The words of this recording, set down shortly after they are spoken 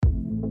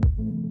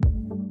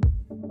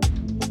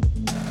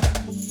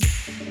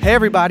Hey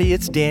everybody,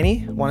 it's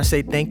Danny. I want to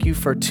say thank you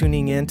for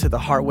tuning in to the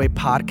Heartway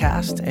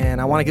podcast,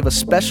 and I want to give a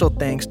special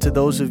thanks to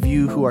those of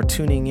you who are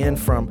tuning in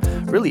from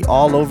really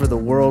all over the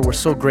world. We're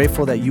so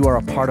grateful that you are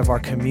a part of our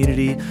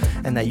community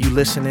and that you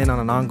listen in on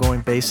an ongoing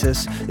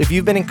basis. If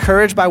you've been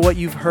encouraged by what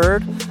you've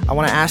heard, I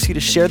want to ask you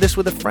to share this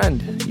with a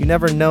friend. You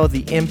never know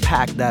the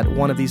impact that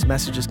one of these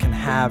messages can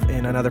have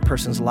in another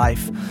person's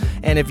life.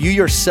 And if you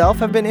yourself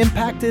have been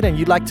impacted and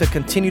you'd like to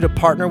continue to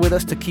partner with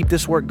us to keep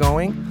this work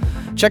going,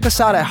 check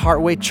us out at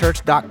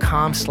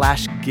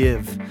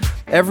heartwaychurch.com/give.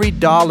 Every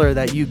dollar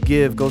that you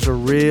give goes a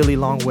really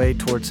long way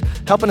towards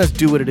helping us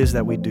do what it is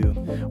that we do.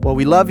 Well,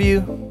 we love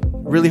you.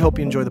 Really hope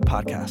you enjoy the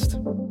podcast.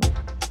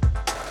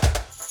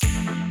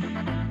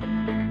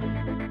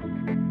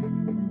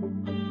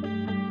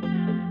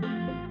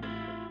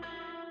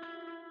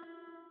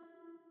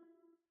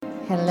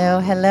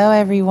 Hello,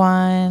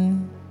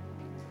 everyone.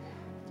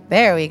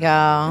 There we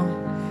go.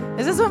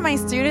 This is what my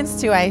students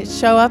do. I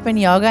show up in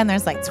yoga and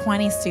there's like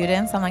 20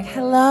 students. I'm like,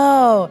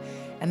 hello.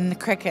 And then the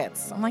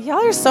crickets. I'm like, y'all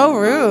are so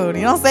rude.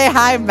 You don't say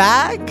hi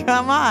back?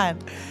 Come on.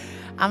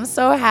 I'm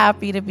so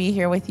happy to be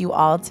here with you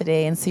all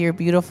today and see your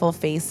beautiful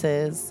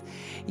faces.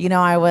 You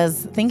know, I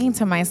was thinking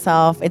to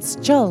myself, it's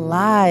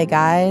July,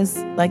 guys.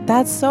 Like,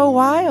 that's so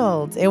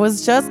wild. It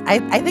was just,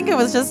 I think it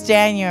was just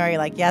January,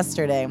 like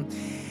yesterday.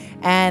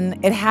 And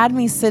it had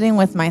me sitting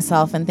with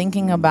myself and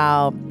thinking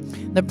about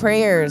the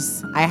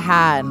prayers I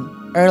had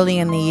early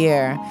in the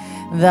year,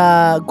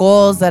 the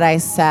goals that I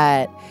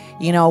set,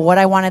 you know, what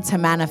I wanted to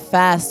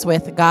manifest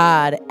with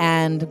God.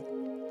 And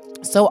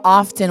so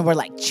often we're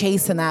like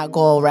chasing that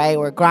goal, right?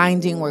 We're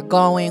grinding, we're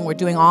going, we're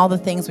doing all the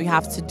things we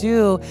have to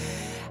do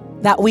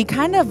that we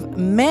kind of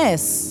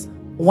miss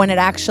when it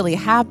actually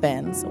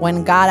happens,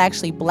 when God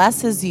actually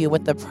blesses you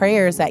with the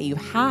prayers that you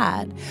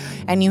had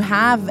and you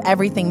have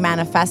everything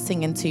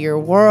manifesting into your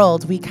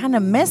world. We kind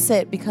of miss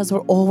it because we're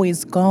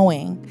always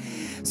going.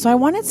 So I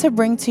wanted to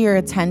bring to your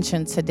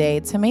attention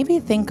today to maybe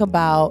think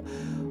about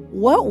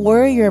what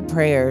were your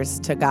prayers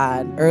to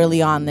God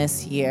early on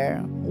this year?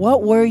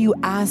 What were you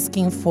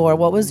asking for?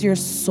 What was your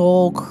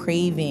soul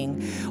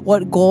craving?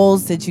 What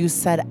goals did you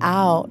set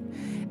out?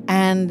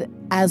 And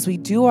as we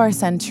do our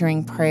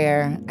centering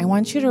prayer, I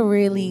want you to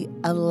really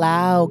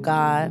allow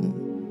God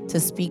to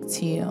speak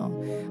to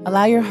you.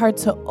 Allow your heart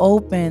to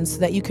open so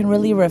that you can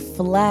really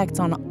reflect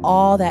on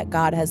all that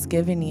God has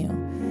given you.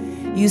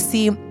 You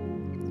see,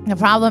 the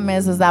problem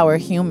is that we're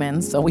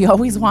humans, so we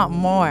always want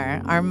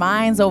more. Our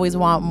minds always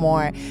want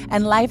more.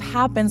 And life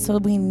happens, so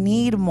we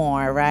need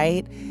more,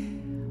 right?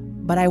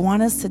 But I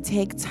want us to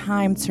take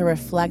time to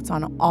reflect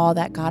on all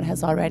that God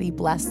has already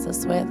blessed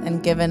us with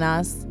and given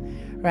us,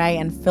 right?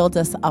 And filled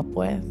us up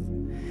with.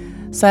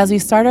 So as we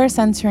start our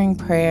centering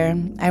prayer,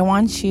 I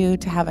want you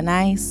to have a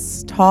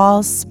nice,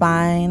 tall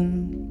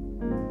spine.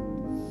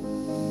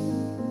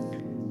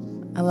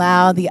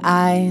 Allow the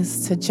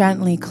eyes to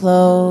gently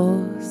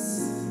close.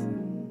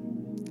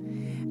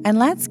 And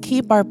let's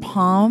keep our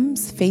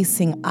palms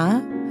facing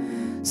up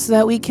so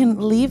that we can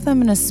leave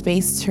them in a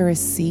space to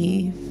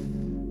receive.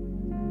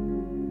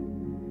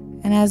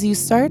 And as you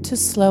start to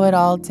slow it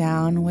all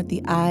down with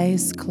the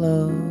eyes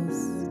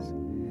closed,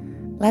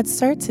 let's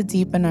start to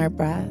deepen our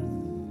breath.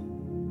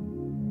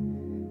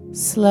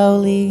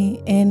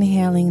 Slowly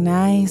inhaling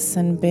nice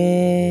and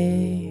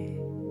big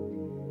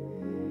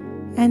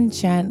and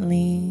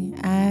gently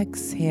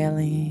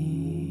exhaling.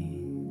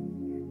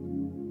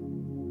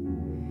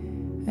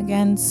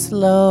 Again,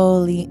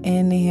 slowly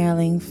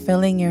inhaling,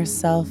 filling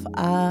yourself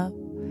up,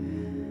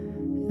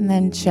 and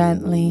then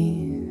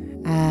gently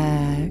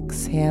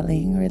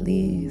exhaling,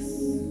 release.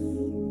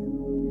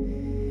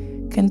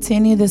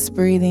 Continue this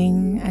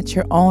breathing at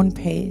your own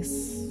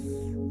pace,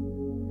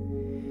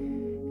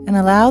 and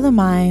allow the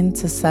mind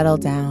to settle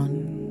down.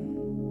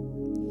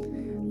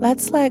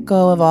 Let's let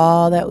go of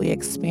all that we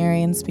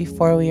experienced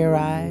before we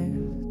arrived.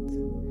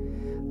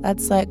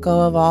 Let's let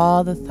go of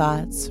all the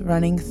thoughts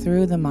running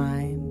through the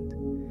mind.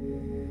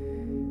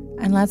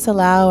 And let's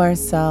allow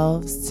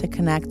ourselves to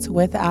connect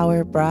with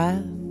our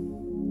breath.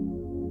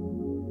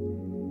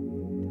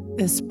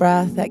 This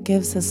breath that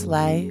gives us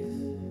life,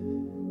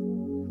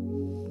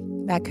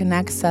 that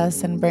connects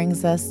us and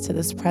brings us to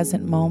this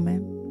present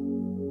moment.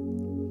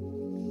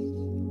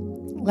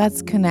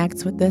 Let's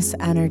connect with this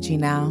energy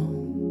now,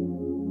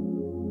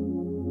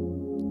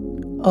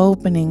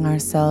 opening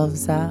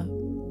ourselves up,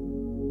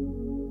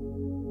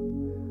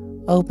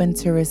 open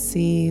to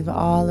receive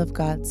all of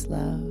God's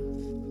love.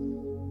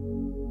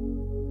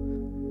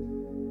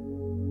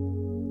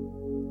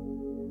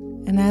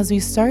 And as we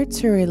start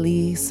to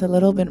release a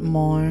little bit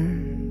more,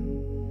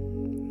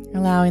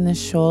 allowing the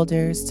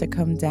shoulders to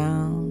come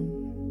down,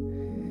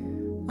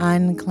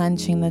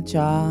 unclenching the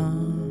jaw,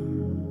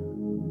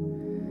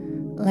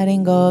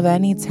 letting go of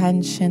any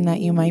tension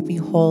that you might be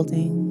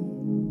holding,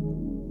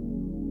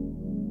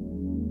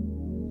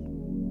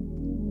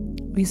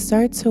 we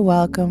start to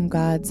welcome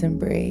God's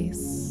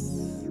embrace.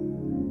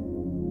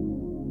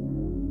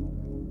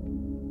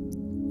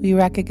 We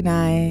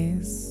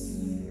recognize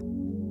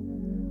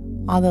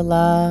all the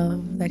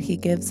love that He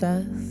gives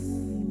us.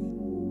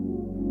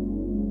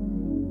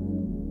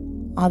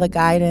 all the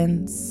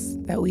guidance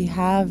that we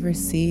have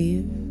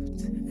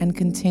received and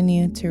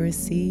continue to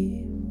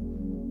receive.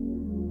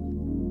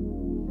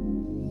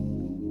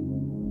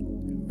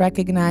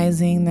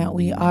 Recognizing that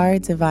we are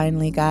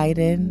divinely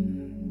guided,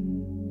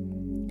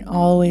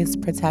 always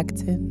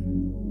protected.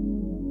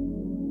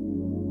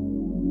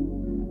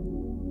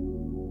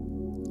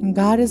 And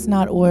God is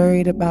not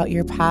worried about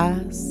your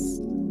past.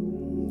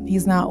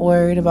 He's not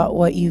worried about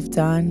what you've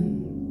done.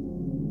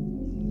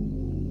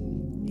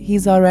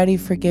 He's already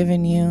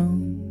forgiven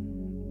you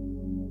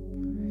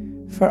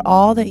for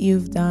all that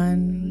you've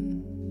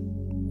done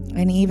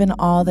and even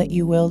all that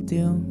you will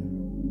do.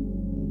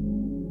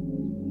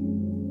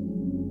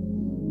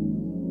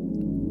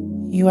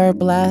 You are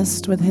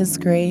blessed with His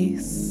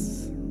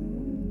grace.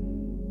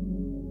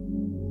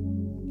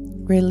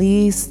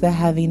 Release the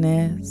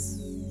heaviness.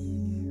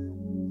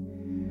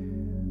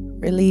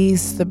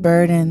 Release the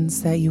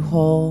burdens that you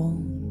hold.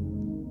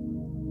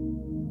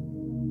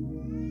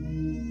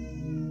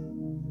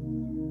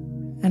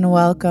 And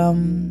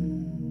welcome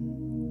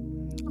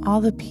all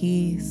the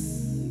peace.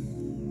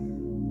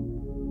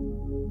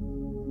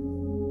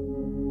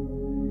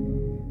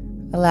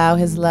 Allow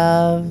His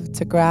love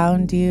to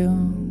ground you.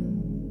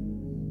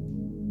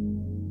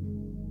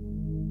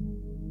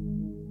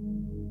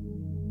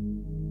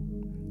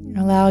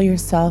 Allow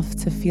yourself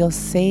to feel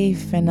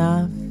safe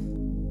enough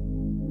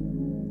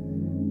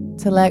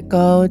to let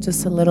go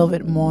just a little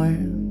bit more.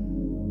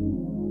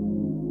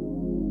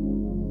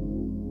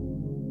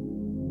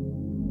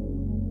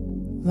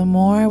 The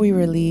more we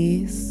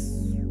release,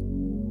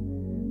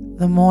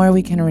 the more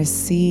we can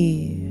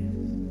receive.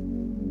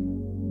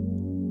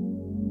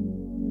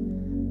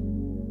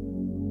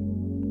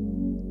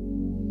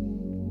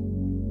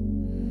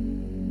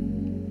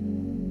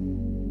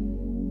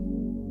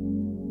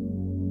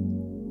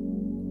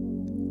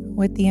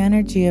 With the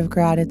energy of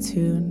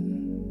gratitude,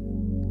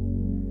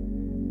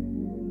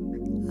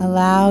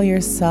 allow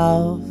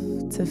yourself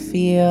to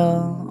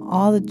feel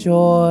all the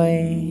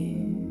joy,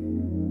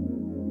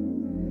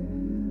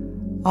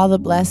 all the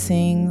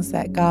blessings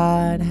that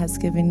God has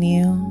given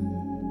you.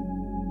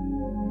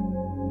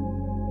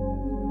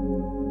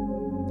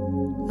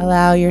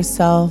 Allow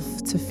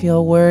yourself to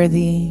feel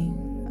worthy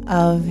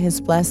of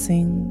His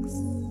blessings.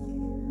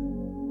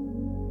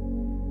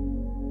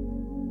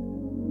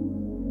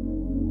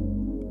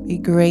 Be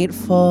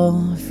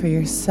grateful for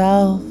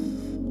yourself,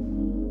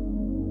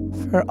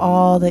 for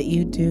all that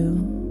you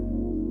do.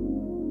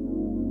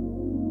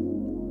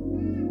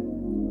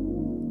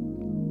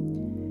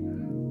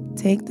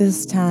 Take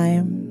this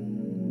time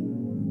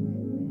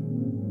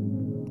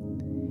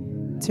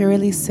to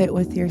really sit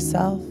with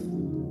yourself,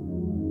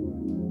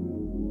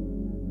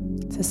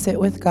 to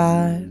sit with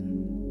God,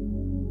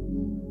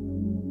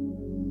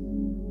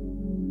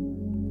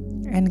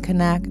 and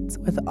connect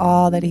with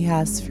all that He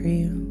has for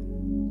you.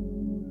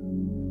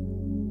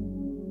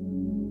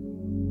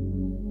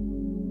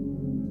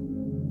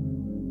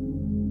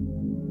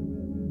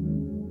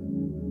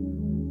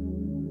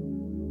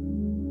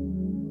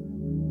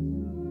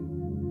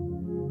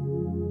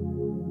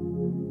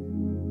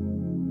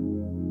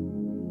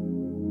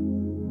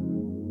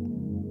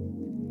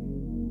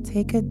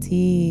 Take a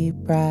deep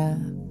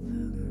breath,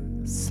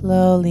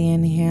 slowly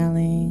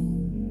inhaling.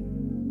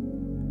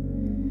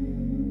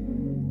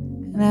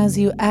 And as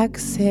you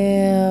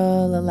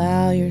exhale,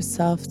 allow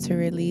yourself to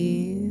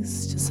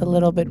release just a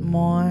little bit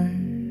more.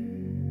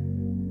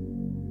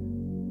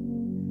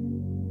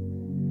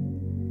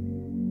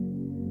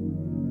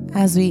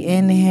 As we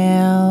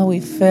inhale,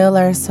 we fill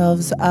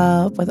ourselves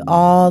up with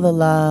all the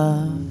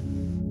love.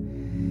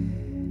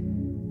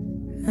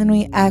 And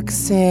we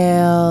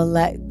exhale,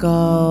 let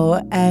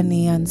go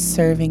any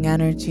unserving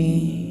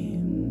energy,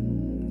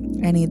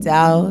 any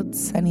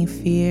doubts, any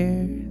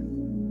fear.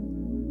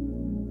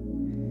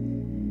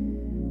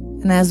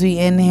 And as we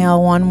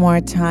inhale one more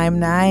time,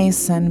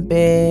 nice and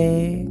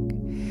big,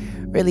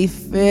 really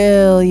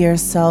fill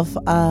yourself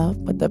up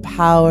with the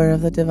power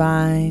of the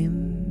divine.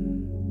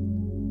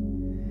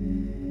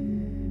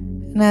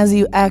 And as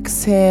you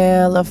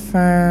exhale,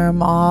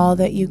 affirm all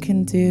that you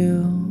can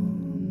do.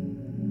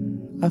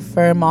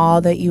 Affirm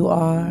all that you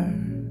are.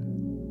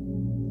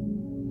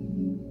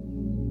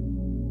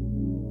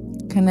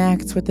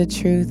 Connect with the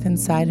truth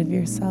inside of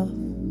yourself.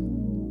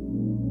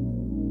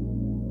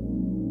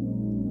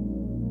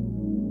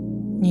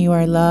 You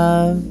are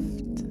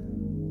loved.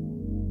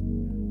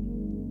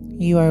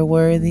 You are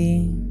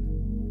worthy.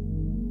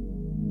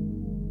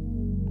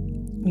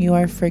 You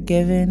are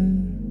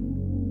forgiven.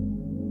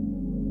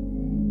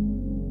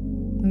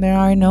 There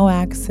are no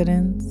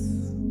accidents.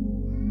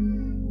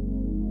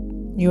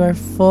 You are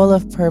full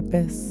of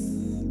purpose.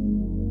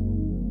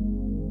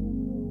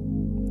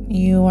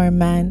 You are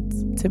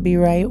meant to be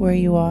right where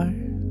you are.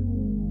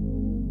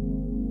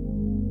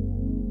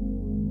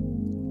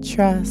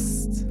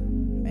 Trust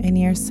in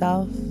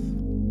yourself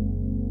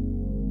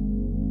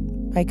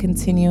by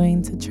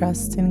continuing to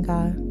trust in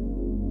God.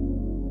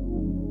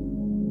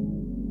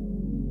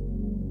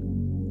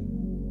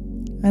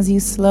 As you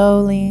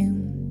slowly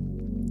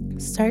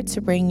start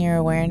to bring your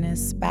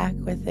awareness back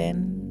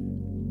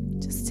within.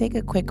 Just take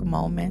a quick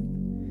moment.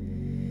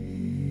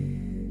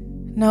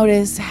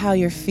 Notice how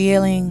you're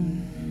feeling.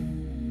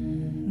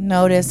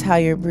 Notice how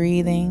you're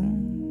breathing.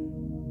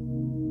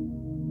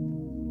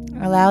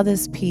 Allow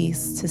this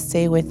peace to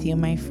stay with you,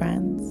 my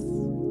friends.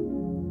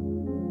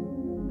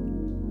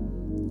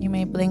 You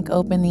may blink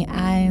open the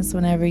eyes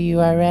whenever you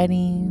are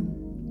ready.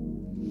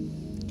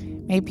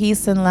 May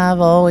peace and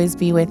love always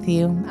be with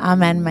you.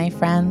 Amen, my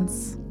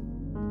friends.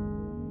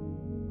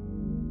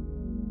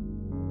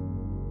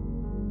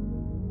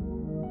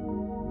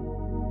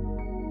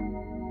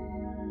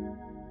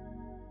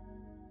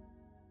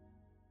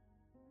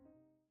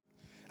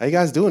 How you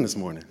guys doing this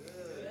morning?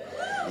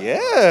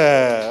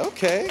 Yeah,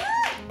 okay.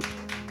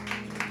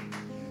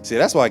 See,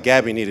 that's why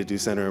Gabby needed to do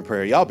center in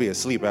prayer. Y'all be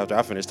asleep after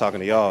I finish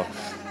talking to y'all.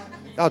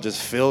 Y'all just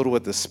filled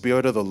with the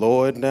Spirit of the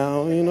Lord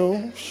now, you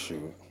know?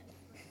 Shoot.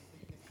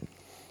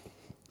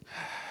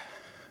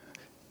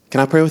 Can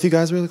I pray with you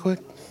guys really quick?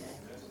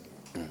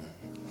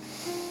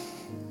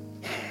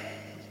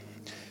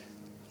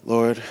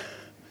 Lord,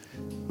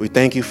 we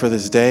thank you for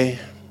this day,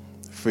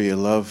 for your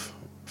love,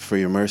 for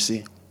your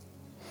mercy.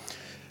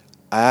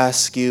 I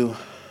ask you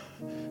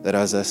that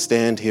as I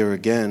stand here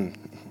again,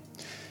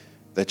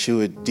 that you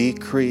would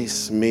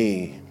decrease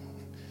me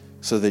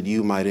so that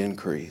you might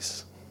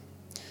increase.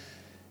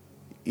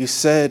 You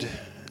said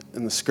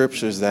in the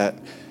scriptures that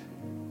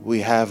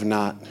we have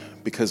not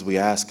because we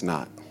ask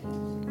not.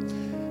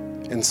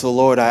 And so,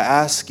 Lord, I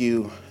ask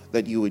you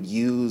that you would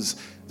use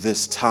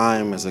this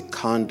time as a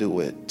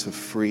conduit to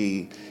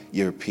free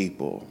your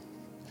people,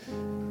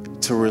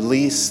 to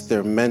release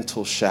their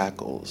mental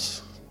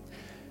shackles.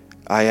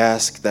 I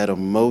ask that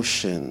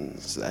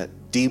emotions, that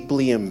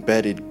deeply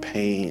embedded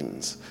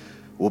pains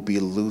will be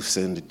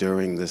loosened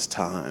during this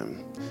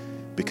time,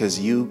 because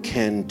you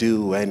can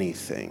do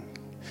anything.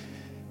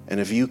 And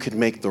if you could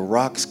make the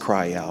rocks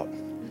cry out,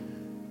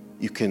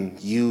 you can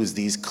use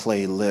these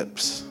clay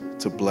lips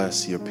to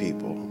bless your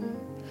people.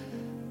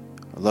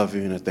 I love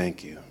you and I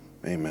thank you.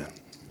 Amen.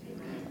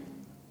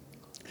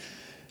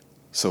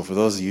 So for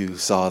those of you who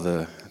saw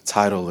the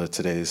title of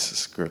today's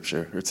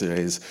scripture, or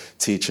today's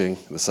teaching,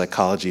 The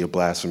Psychology of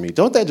Blasphemy,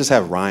 don't that just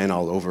have Ryan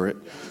all over it?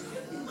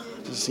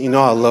 Just, you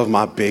know, I love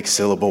my big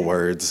syllable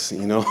words,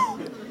 you know?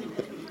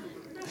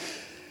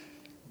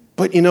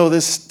 But, you know,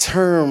 this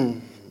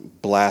term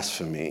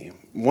blasphemy,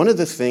 one of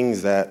the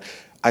things that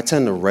I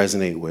tend to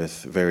resonate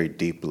with very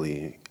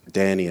deeply,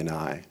 Danny and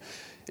I,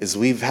 is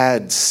we've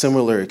had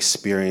similar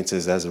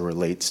experiences as it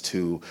relates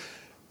to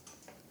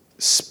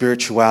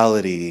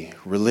spirituality,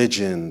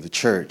 religion, the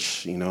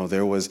church. You know,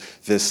 there was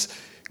this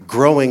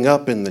growing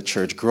up in the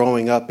church,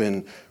 growing up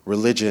in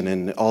religion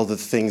and all the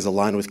things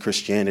aligned with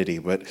Christianity.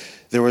 But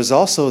there was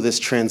also this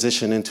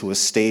transition into a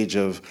stage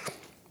of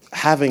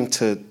having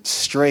to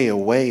stray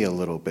away a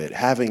little bit,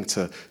 having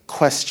to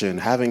question,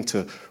 having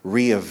to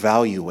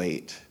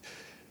reevaluate.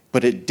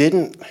 But it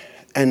didn't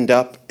end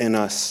up in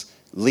us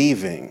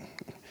leaving.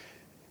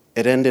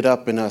 It ended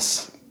up in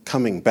us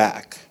coming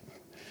back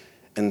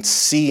and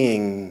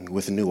seeing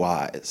with new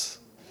eyes.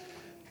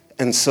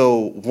 And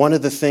so one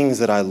of the things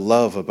that I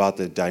love about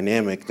the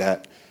dynamic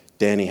that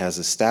Danny has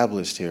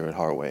established here at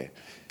Heartway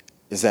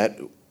is that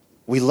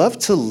we love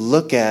to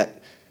look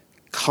at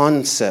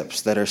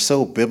concepts that are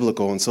so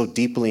biblical and so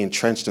deeply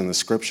entrenched in the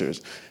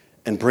scriptures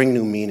and bring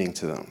new meaning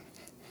to them.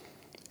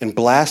 And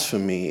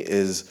blasphemy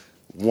is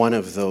one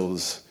of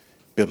those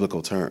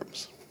biblical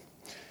terms.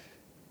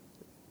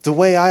 The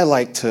way I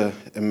like to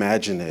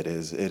imagine it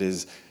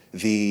is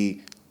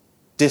the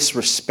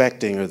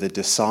disrespecting or the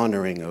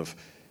dishonoring of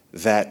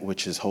that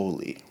which is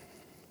holy.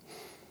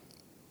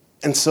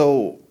 And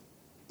so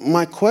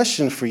my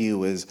question for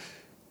you is,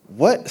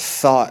 what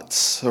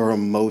thoughts or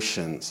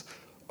emotions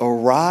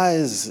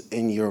arise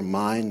in your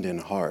mind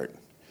and heart,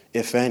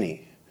 if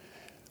any,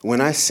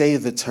 when I say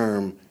the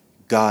term,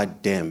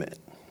 God damn it?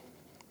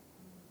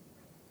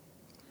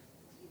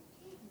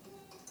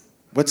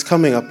 What's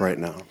coming up right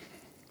now?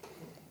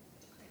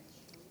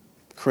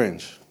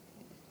 Cringe.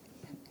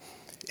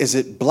 Is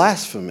it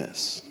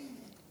blasphemous?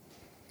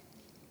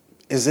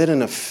 Is it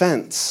an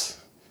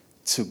offense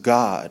to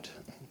God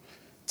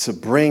to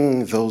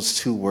bring those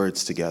two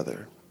words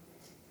together?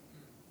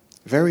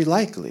 Very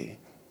likely.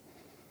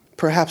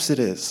 Perhaps it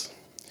is.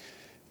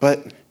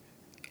 But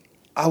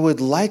I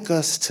would like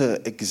us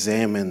to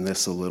examine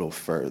this a little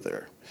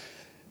further.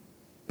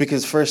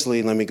 Because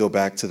firstly, let me go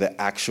back to the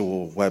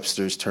actual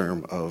Webster's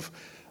term of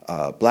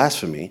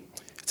blasphemy.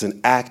 It's an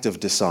act of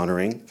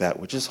dishonoring that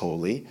which is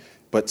holy,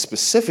 but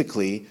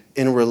specifically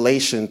in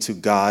relation to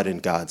God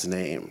and God's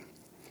name.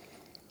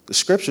 The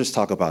scriptures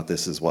talk about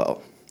this as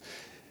well.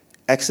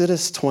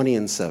 Exodus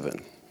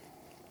 20:7.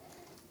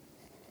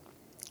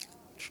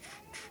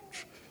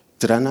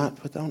 Did I not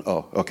put down?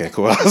 Oh, okay,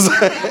 cool. I was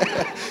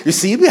like, you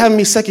see, you be having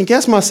me second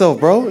guess myself,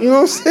 bro. You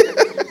know what I'm saying?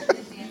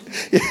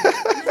 Yeah.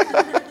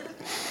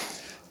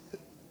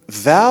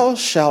 Thou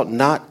shalt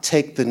not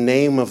take the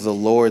name of the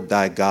Lord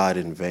thy God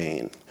in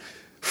vain,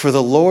 for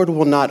the Lord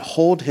will not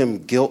hold him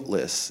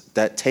guiltless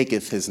that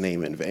taketh his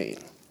name in vain.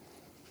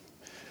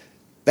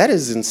 that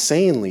is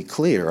insanely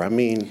clear. I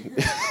mean,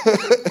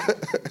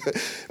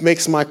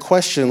 makes my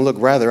question look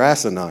rather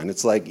asinine.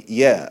 It's like,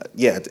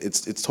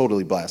 it's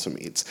totally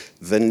blasphemy. It's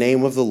the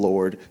name of the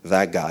Lord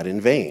thy God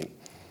in vain.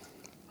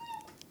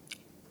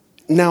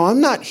 Now, I'm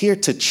not here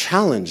to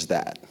challenge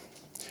that.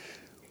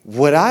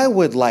 What I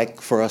would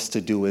like for us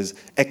to do is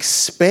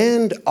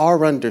expand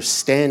our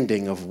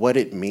understanding of what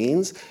it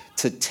means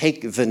to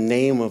take the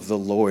name of the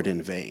Lord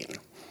in vain.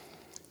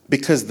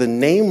 Because the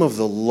name of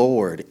the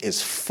Lord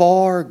is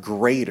far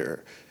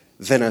greater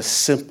than a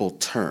simple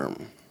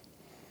term.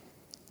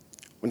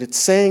 When it's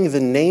saying the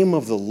name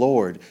of the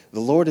Lord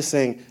is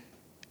saying,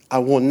 I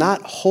will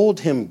not hold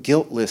him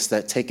guiltless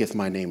that taketh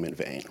my name in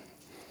vain.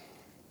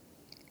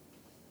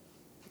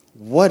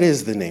 What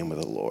is the name of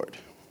the Lord?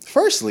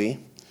 Firstly,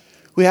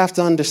 we have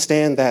to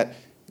understand that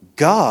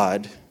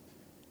God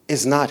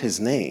is not his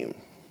name.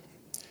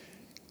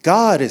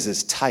 God is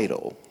his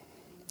title.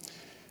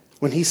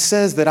 When he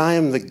says that I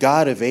am the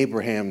God of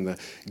Abraham, the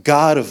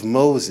God of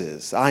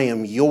Moses, I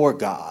am your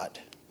God,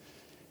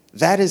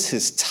 that is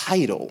his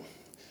title.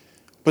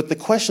 But the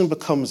question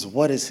becomes,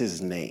 what is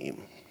his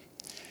name?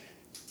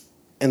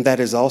 And that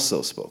is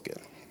also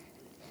spoken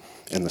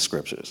in the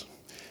scriptures.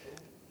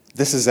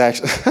 This is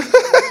actually,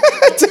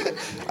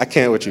 I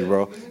can't with you,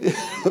 bro.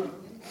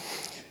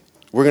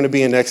 We're going to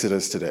be in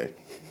Exodus today.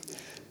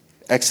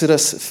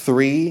 Exodus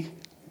 3,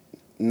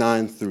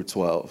 9 through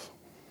 12.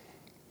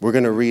 We're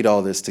going to read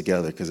all this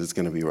together because it's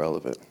going to be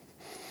relevant.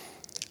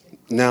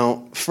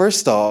 Now,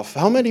 first off,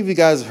 how many of you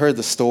guys have heard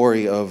the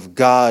story of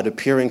God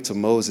appearing to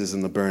Moses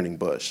in the burning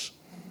bush?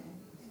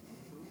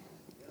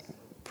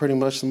 Pretty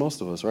much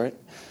most of us, right?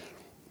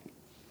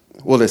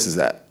 Well, this is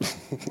that.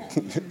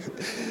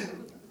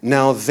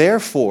 Now,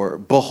 therefore,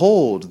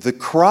 behold, the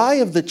cry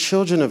of the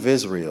children of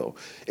Israel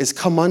is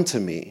come unto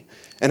me,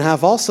 and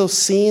have also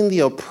seen the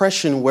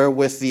oppression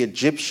wherewith the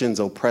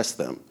Egyptians oppress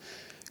them.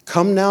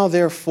 Come now,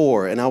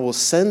 therefore, and I will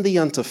send thee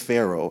unto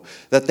Pharaoh,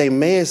 that they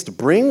mayest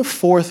bring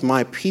forth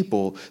my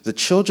people, the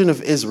children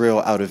of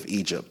Israel, out of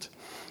Egypt.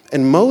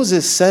 And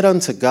Moses said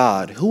unto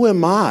God, who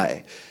am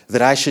I,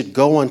 that I should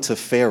go unto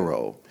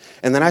Pharaoh,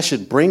 and that I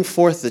should bring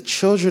forth the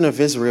children of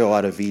Israel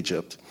out of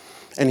Egypt?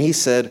 And he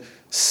said,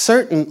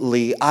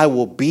 certainly I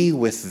will be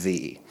with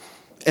thee,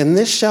 and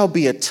this shall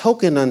be a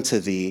token unto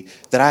thee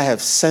that I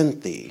have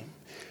sent thee.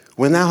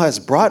 When thou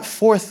hast brought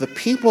forth the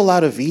people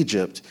out of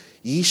Egypt,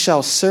 ye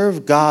shall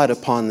serve God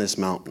upon this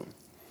mountain.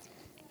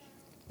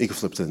 You can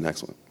flip to the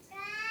next one.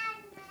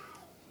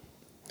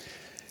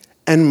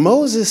 And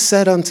Moses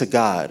said unto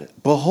God,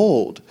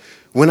 behold,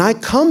 when I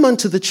come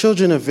unto the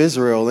children of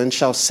Israel, and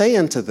shall say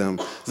unto them,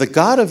 the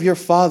God of your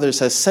fathers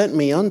has sent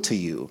me unto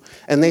you,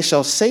 and they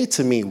shall say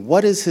to me,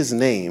 what is his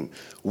name?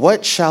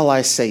 What shall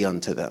I say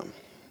unto them?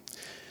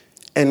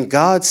 And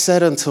God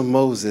said unto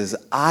Moses,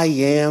 I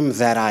am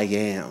that I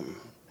am.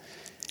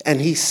 And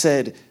he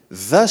said,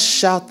 thus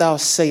shalt thou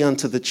say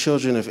unto the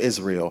children of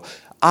Israel,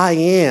 I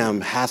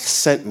am hath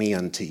sent me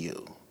unto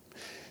you.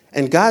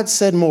 And God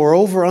said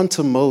moreover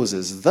unto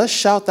Moses, thus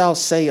shalt thou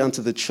say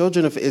unto the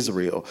children of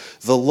Israel,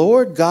 the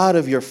Lord God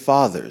of your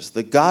fathers,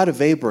 the God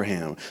of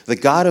Abraham, the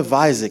God of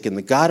Isaac, and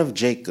the God of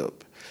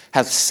Jacob,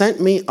 hath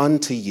sent me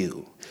unto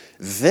you.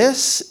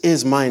 This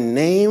is my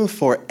name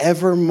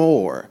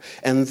forevermore,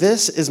 and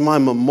this is my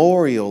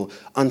memorial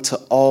unto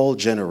all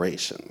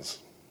generations.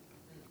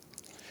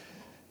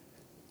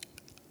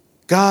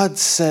 God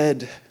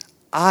said,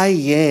 I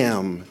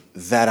am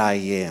that I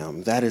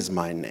am. That is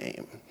my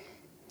name.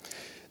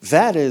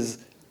 That is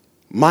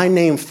my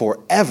name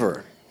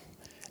forever,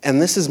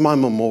 and this is my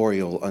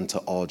memorial unto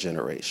all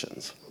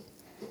generations.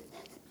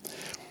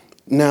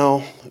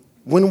 Now,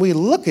 when we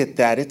look at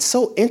that, it's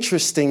so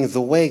interesting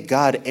the way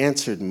God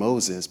answered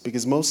Moses,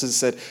 because Moses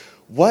said,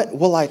 what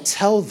will I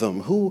tell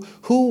them? Who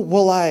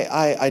will I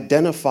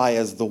identify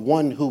as the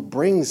one who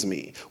brings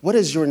me? What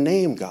is your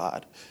name,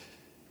 God?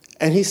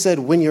 And he said,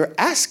 when you're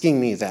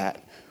asking me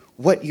that,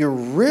 what you're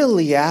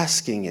really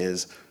asking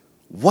is,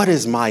 what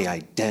is my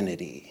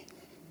identity?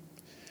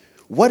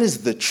 What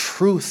is the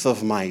truth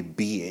of my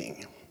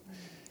being?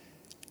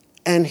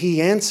 And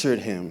he answered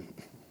him,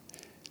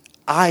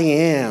 I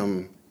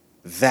am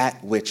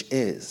that which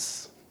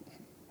is.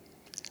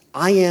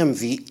 I am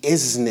the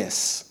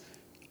isness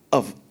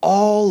of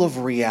all of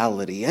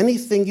reality.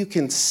 Anything you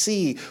can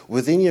see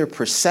within your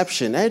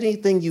perception,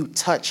 anything you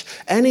touch,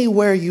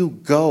 anywhere you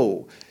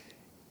go,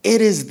 it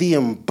is the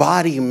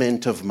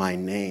embodiment of my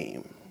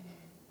name.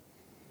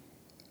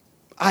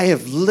 I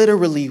have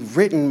literally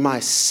written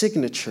my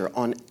signature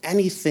on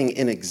anything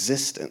in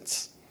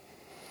existence.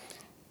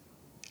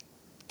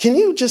 Can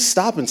you just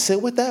stop and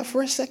sit with that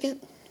for a second?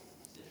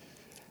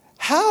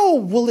 How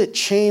will it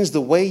change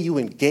the way you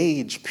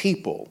engage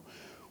people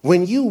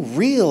when you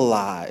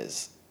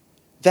realize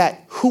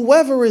that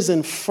whoever is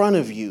in front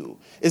of you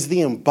is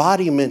the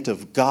embodiment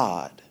of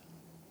God?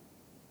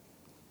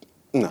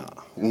 No.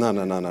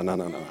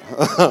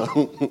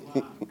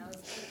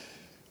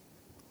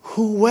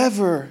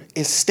 Whoever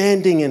is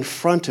standing in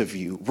front of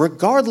you,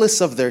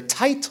 regardless of their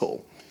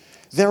title,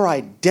 their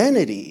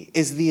identity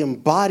is the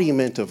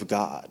embodiment of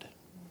God.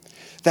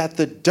 that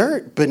the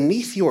dirt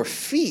beneath your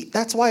feet,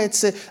 that's why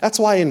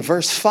in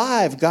verse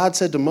 5, God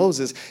said to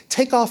Moses,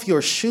 take off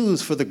your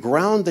shoes, for the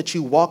ground that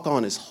you walk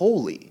on is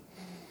holy.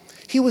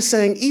 He was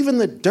saying, even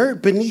the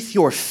dirt beneath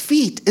your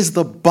feet is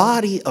the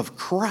body of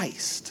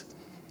Christ.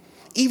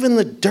 Even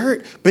the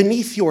dirt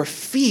beneath your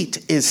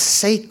feet is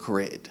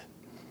sacred.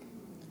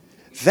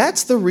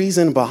 That's the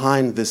reason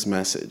behind this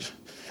message.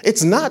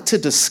 It's not to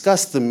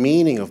discuss the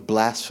meaning of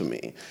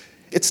blasphemy.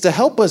 It's to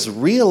help us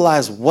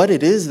realize what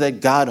it is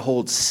that God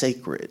holds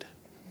sacred.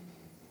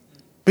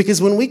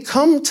 Because when we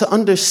come to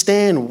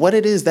understand what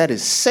it is that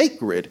is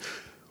sacred,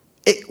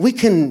 we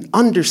can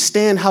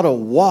understand how to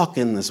walk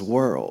in this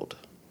world.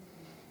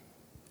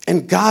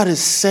 And God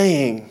is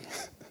saying,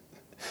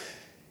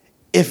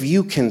 if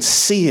you can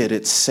see it,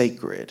 it's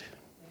sacred.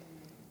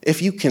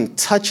 If you can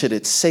touch it,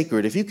 it's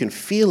sacred. If you can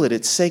feel it,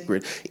 it's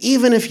sacred.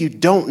 Even if you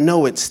don't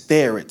know it's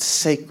there, it's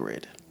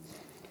sacred.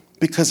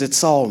 Because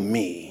it's all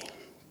me.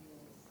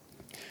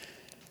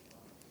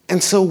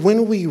 And so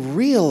when we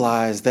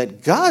realize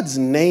that God's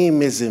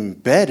name is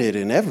embedded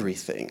in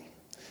everything,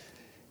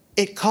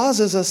 it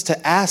causes us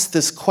to ask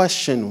this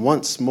question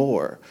once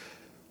more.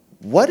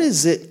 What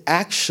does it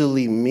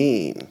actually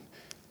mean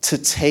to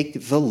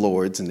take the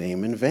Lord's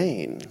name in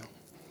vain?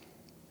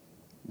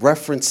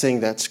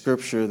 Referencing that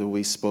scripture that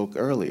we spoke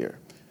earlier.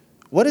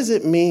 What does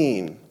it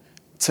mean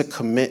to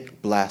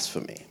commit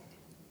blasphemy?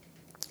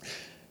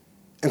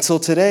 And so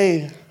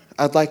today,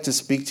 I'd like to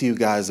speak to you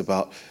guys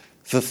about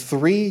the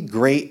 3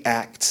 great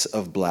acts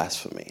of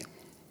blasphemy.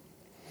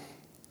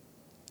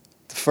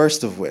 The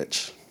first of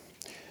which,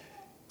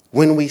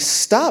 when we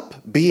stop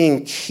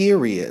being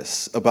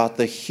curious about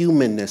the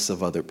humanness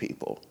of other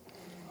people.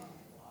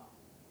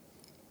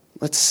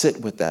 Let's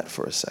sit with that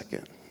for a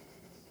second.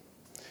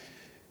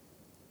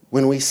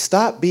 When we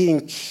stop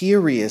being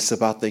curious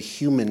about the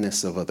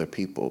humanness of other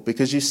people.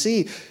 Because you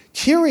see,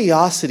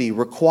 curiosity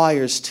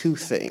requires 2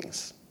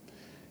 things.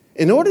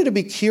 In order to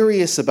be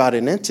curious about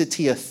an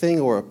entity, a thing,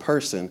 or a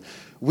person,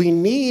 we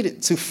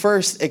need to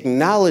first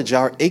acknowledge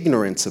our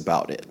ignorance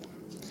about it.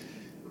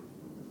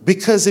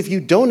 Because if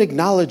you don't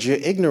acknowledge your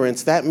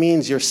ignorance, that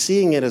means you're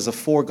seeing it as a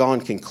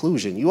foregone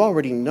conclusion. You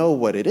already know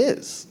what it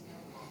is.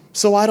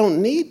 So I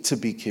don't need to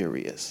be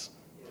curious.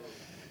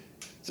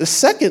 The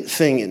second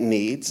thing it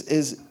needs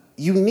is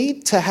you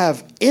need to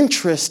have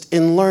interest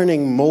in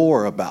learning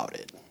more about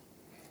it.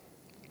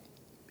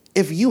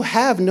 If you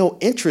have no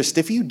interest,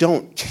 if you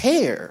don't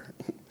care,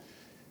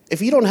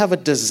 if you don't have a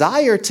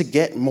desire to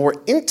get more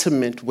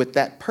intimate with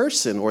that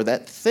person or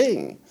that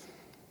thing,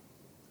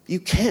 you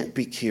can't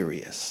be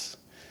curious.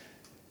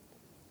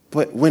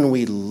 But when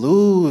we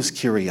lose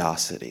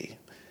curiosity,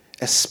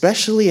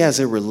 especially as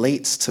it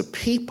relates to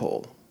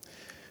people,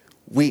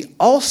 we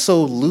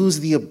also lose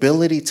the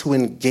ability to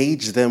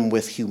engage them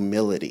with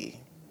humility.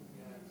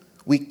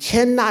 We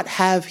cannot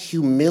have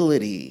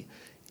humility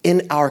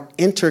in our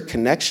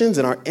interconnections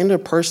and our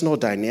interpersonal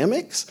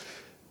dynamics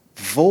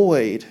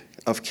void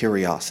of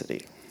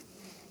curiosity.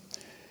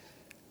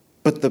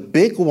 But the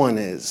big one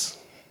is,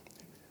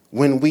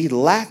 when we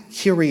lack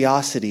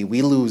curiosity,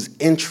 we lose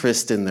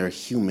interest in their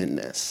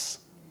humanness.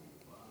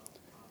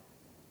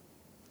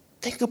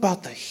 Think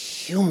about the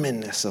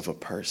humanness of a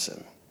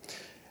person.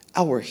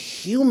 Our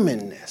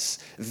humanness,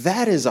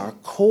 that is our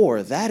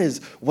core. That is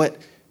what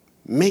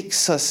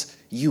makes us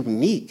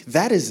unique.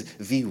 That is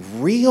the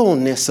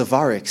realness of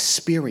our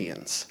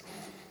experience.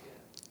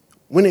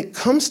 When it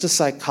comes to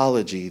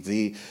psychology,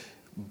 the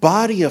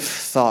body of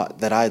thought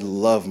that I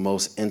love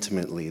most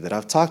intimately, that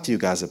I've talked to you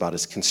guys about,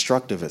 is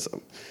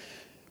constructivism.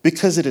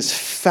 Because it is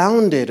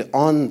founded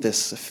on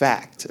this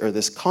fact, or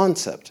this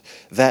concept,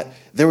 that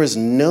there is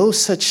no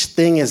such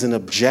thing as an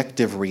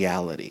objective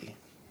reality.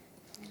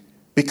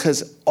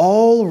 Because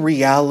all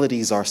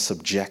realities are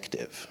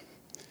subjective.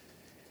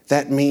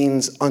 That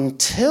means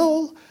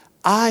until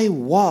I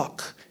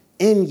walk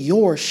in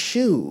your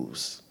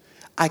shoes,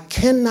 I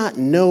cannot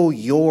know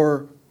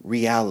your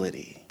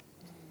reality.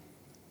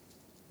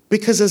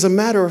 Because as a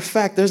matter of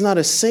fact, there's not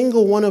a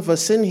single one of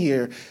us in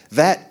here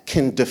that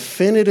can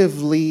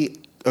definitively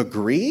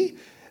agree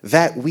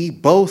that we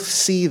both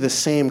see the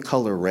same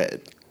color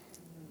red.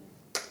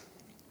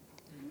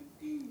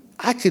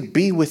 I could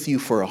be with you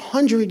for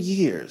 100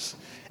 years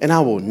and I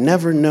will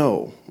never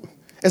know,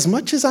 as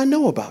much as I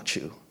know about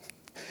you,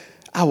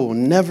 I will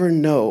never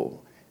know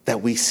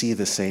that we see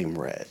the same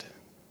red.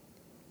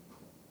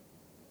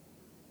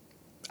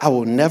 I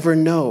will never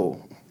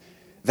know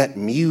that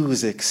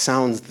music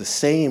sounds the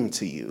same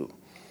to you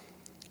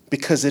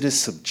because it is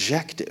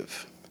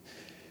subjective.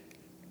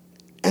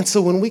 And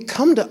so when we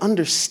come to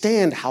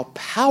understand how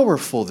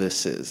powerful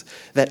this is,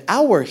 that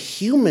our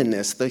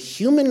humanness, the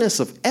humanness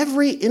of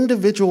every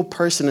individual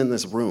person in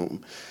this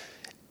room,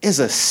 is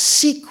a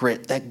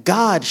secret that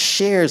God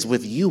shares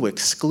with you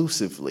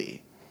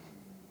exclusively.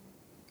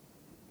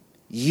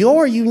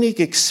 Your unique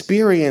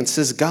experience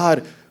is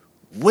God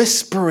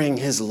whispering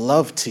his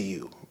love to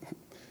you.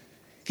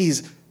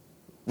 He's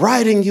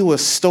writing you a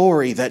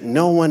story that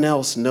no one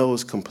else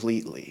knows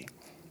completely.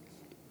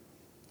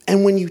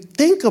 And when you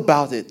think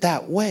about it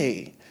that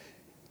way,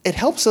 it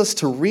helps us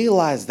to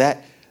realize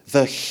that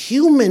the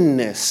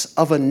humanness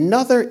of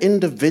another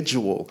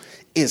individual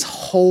is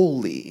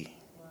holy.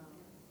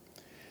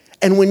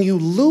 And when you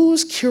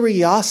lose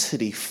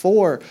curiosity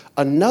for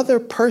another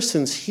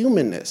person's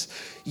humanness,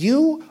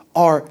 you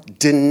are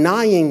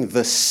denying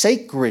the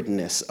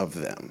sacredness of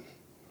them.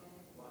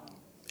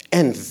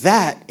 And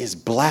that is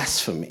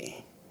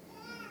blasphemy.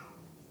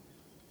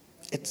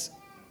 It's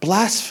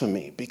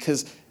blasphemy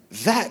because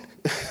that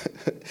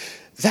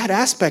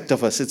aspect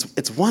of us,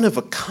 it's one of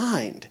a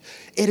kind.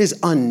 It is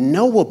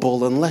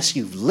unknowable unless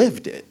you've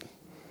lived it.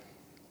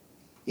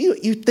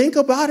 You think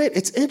about it,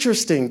 it's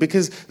interesting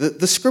because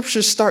the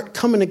scriptures start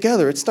coming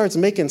together. It starts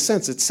making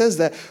sense. It says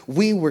that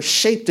we were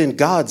shaped in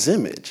God's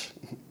image.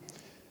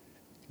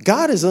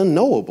 God is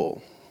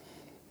unknowable.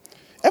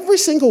 Every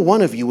single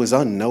one of you is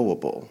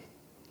unknowable.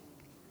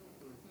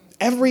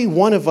 Every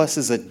one of us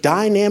is a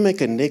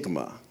dynamic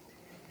enigma.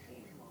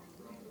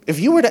 If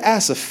you were to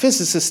ask a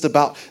physicist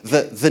about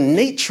the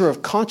nature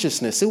of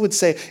consciousness, it would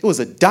say it was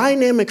a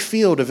dynamic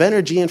field of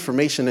energy,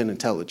 information, and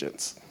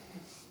intelligence.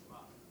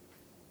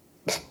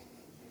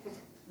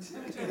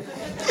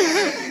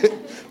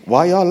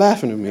 Why y'all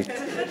laughing at me?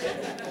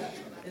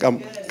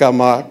 Got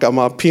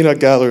my peanut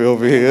gallery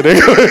over here.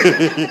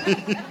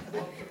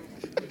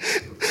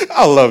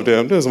 I love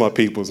them. Those are my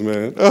peoples,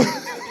 man.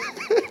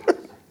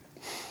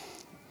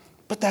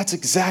 But that's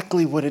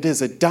exactly what it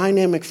is, a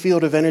dynamic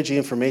field of energy,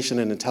 information,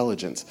 and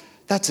intelligence.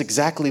 That's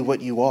exactly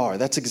what you are.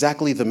 That's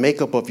exactly the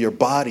makeup of your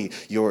body,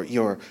 your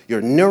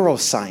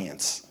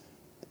neuroscience.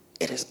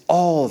 It is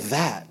all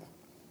that.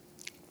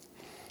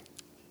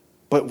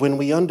 But when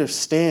we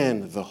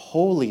understand the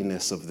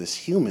holiness of this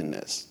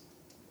humanness,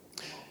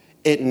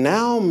 it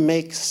now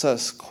makes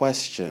us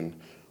question,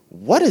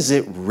 what does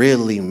it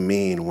really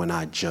mean when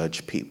I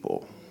judge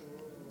people?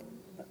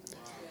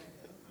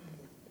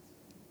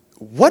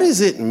 What does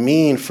it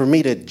mean for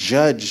me to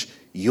judge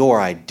your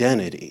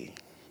identity?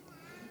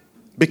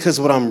 Because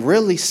what I'm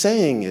really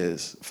saying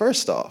is,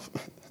 first off,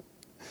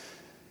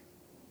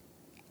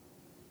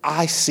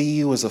 I see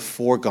you as a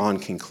foregone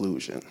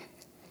conclusion.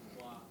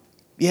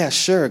 Yeah,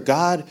 sure,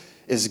 God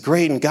is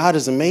great and God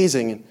is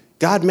amazing and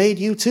God made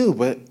you too,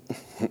 but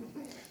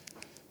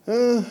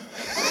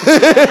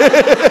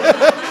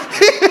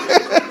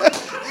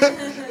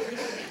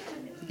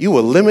you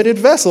a limited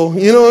vessel,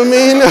 you know what I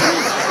mean?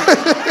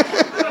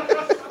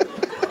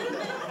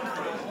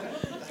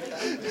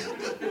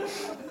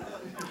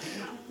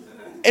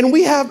 And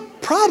we have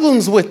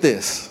problems with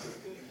this.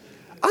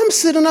 I'm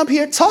sitting up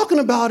here talking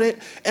about it,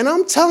 and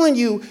I'm telling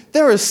you,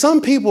 there are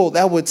some people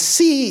that would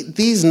see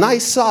these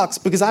nice socks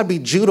because I'd be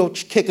judo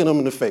kicking them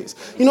in the face.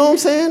 You know what I'm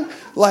saying?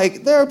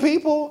 Like, there are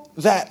people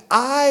that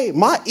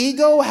my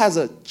ego has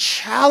a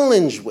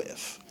challenge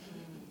with.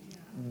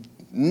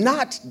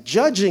 Not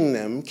judging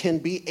them can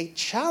be a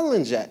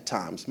challenge at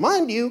times.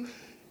 Mind you,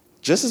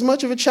 just as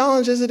much of a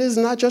challenge as it is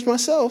to not judge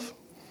myself.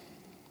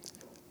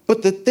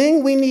 But the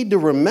thing we need to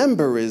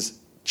remember is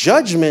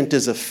judgment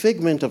is a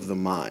figment of the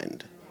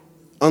mind.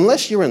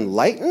 Unless you're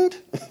enlightened,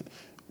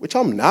 which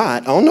I'm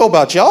not. I don't know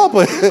about y'all,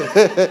 but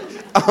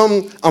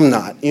I'm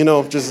not,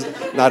 just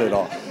not at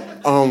all.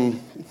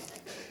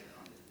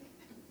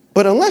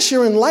 But unless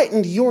you're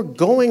enlightened, you're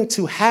going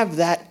to have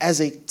that as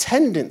a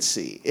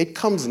tendency. It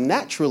comes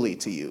naturally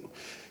to you.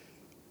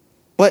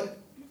 But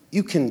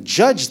you can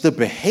judge the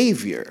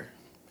behavior,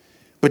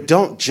 but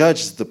don't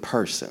judge the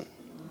person.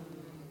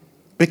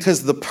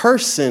 Because the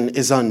person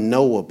is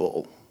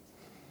unknowable.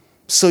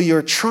 So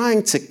you're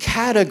trying to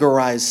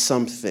categorize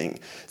something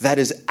that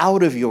is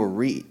out of your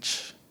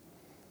reach.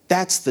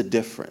 That's the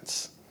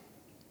difference.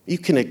 You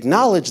can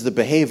acknowledge the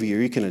behavior,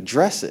 you can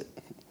address it,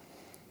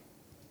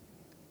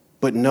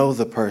 but know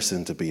the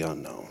person to be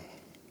unknown.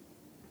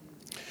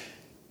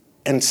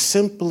 And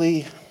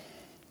simply,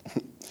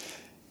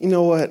 you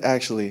know what?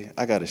 Actually,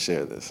 I got to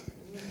share this.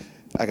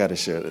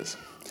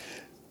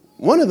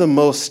 One of the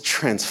most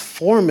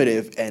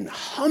transformative and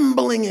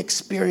humbling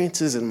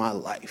experiences in my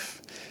life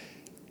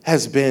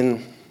has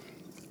been,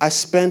 I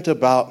spent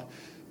about,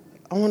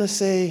 I want to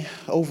say,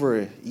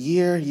 over a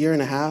year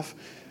and a half,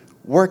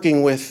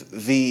 working with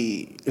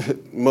the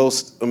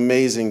most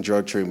amazing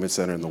drug treatment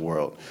center in the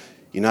world,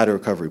 United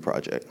Recovery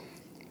Project.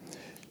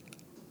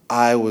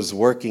 I was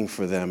working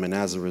for them, and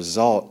as a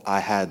result, I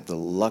had the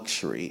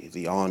luxury,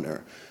 the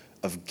honor,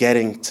 of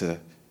getting to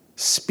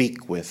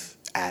speak with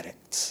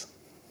addicts.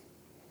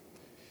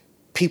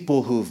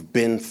 People who've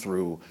been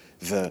through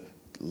the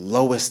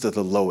lowest of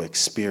the low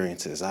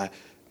experiences. I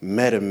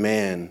met a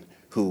man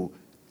who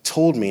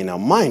told me, now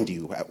mind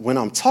you, when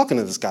I'm talking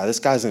to this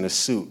guy's in a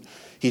suit.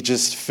 He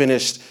just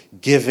finished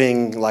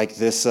giving like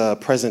this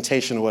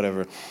presentation or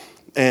whatever.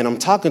 And I'm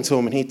talking to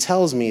him and he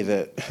tells me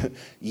that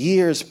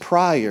years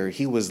prior,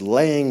 he was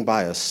laying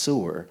by a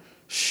sewer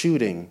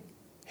shooting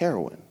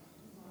heroin.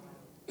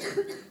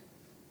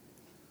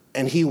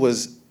 And he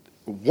was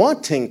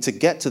wanting to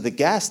get to the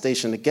gas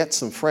station to get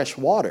some fresh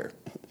water.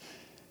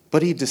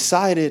 But he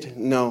decided,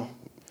 no,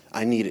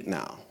 I need it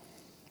now.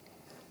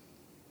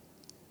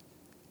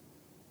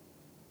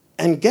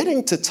 And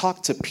getting to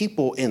talk to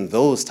people in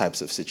those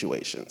types of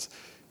situations,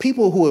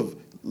 people who have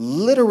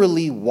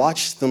literally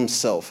watched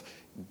themselves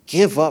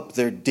give up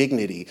their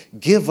dignity,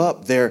 give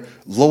up their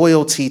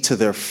loyalty to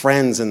their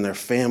friends and their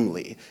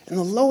family in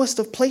the lowest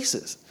of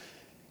places.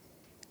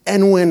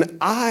 And when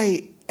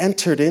I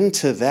entered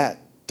into that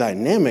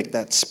dynamic,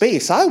 that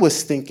space, I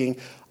was thinking,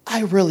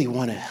 I really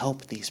want to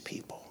help these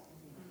people.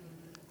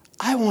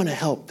 I want to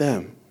help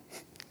them.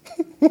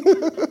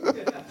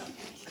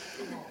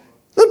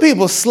 The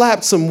people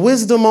slapped some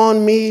wisdom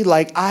on me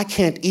like I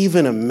can't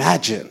even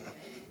imagine.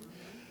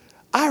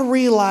 I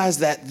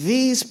realized that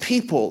these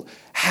people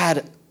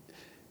had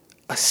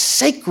a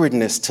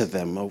sacredness to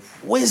them, a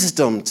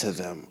wisdom to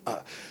them,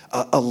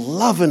 a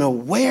love and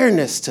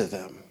awareness to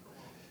them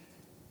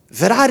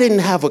that I didn't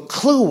have a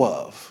clue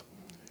of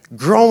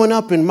growing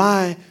up in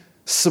my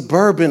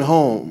suburban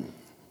home.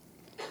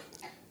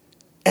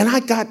 And I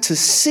got to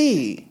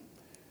see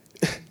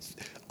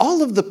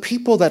all of the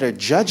people that are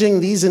judging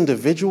these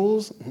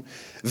individuals,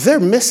 they're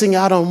missing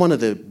out on one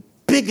of the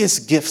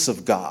biggest gifts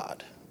of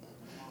God.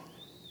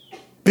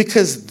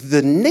 Because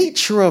the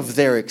nature of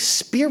their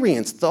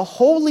experience, the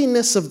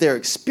holiness of their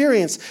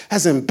experience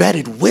has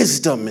embedded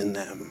wisdom in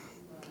them.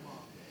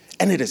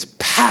 And it is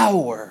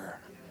power.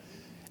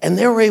 And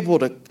they're able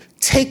to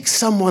take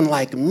someone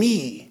like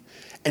me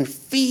and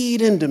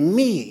feed into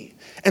me.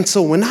 And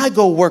so when I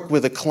go work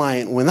with a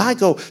client, when I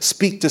go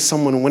speak to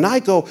someone, when I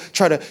go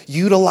try to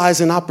utilize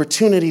an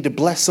opportunity to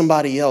bless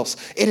somebody else,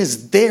 it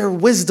is their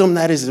wisdom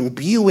that is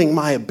imbuing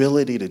my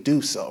ability to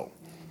do so.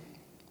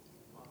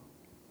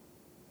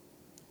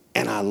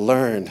 And I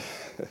learned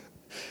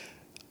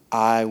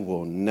I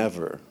will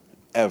never,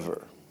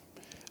 ever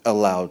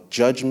allow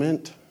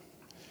judgment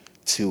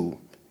to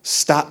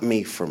stop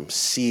me from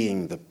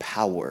seeing the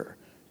power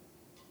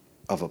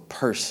of a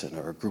person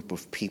or a group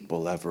of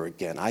people ever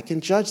again. I can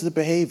judge the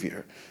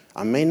behavior.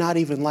 I may not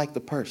even like the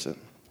person.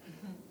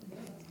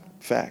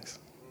 Facts.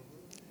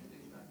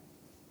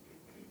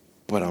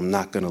 But I'm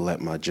not going to let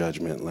my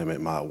judgment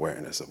limit my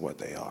awareness of what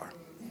they are.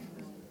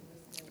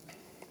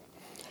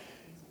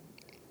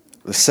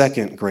 The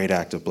second great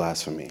act of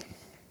blasphemy.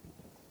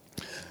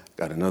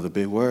 Got another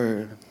big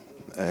word.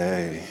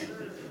 Hey.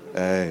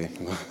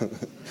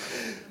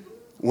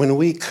 When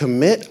we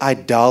commit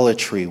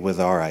idolatry with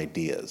our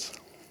ideas.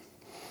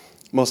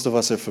 Most of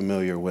us are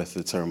familiar with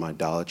the term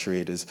idolatry.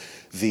 It is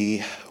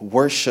the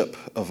worship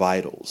of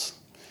idols.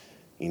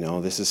 You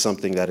know, this is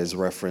something that is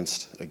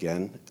referenced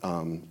again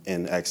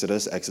in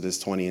Exodus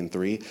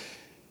 20:3.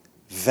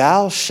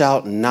 Thou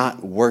shalt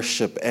not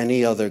worship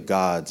any other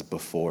gods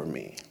before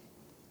me.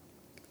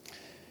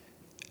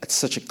 It's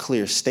such a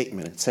clear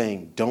statement. It's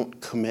saying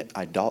don't commit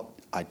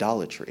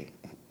idolatry.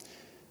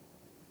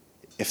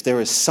 If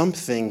there is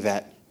something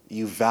that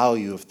you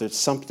value, if there's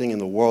something in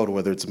the world,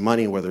 whether it's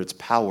money, whether it's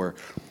power,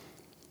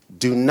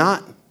 do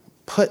not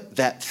put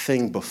that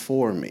thing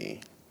before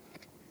me.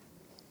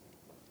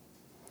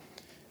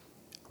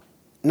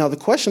 Now the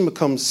question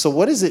becomes, so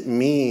what does it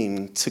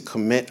mean to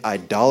commit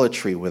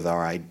idolatry with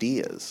our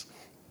ideas?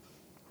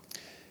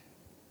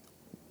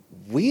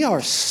 We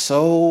are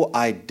so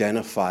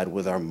identified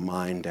with our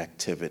mind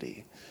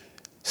activity.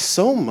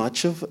 So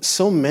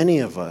many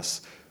of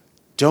us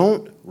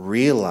don't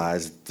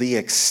realize the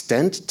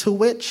extent to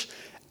which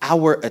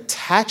our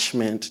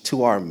attachment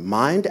to our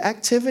mind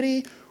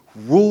activity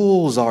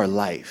rules our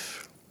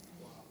life.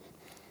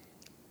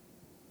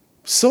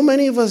 So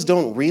many of us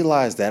don't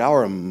realize that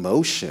our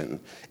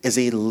emotion is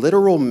a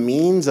literal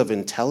means of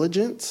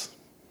intelligence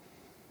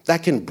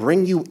that can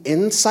bring you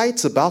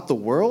insights about the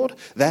world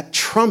that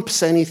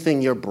trumps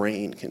anything your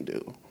brain can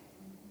do,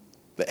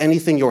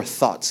 anything your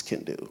thoughts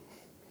can do.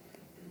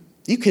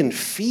 You can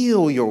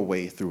feel your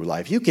way through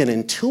life. You can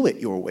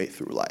intuit your way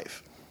through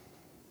life.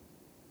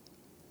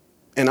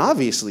 And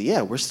obviously,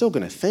 yeah, we're still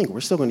going to think,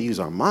 we're still going to use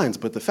our minds,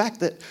 but the fact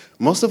that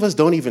most of us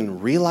don't even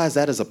realize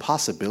that as a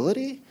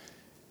possibility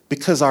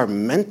because our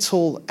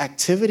mental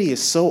activity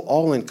is so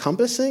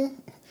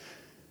all-encompassing.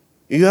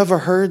 You ever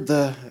heard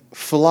the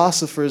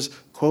philosophers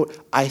quote,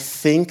 "I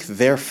think,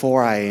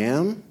 therefore I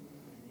am"?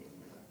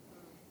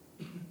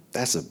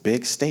 That's a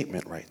big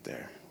statement right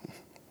there.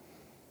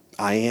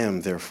 I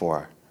am,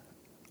 therefore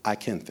I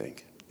can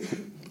think,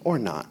 or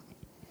not.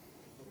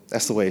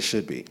 That's the way it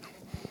should be.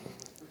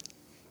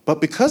 But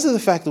because of the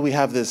fact that we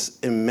have this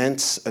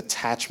immense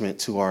attachment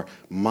to our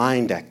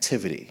mind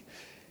activity,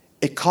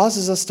 it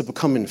causes us to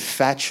become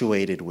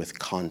infatuated with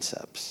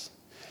concepts.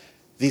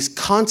 These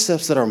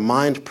concepts that our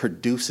mind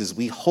produces,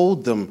 we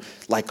hold them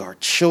like our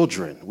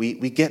children. We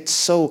get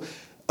so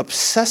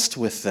obsessed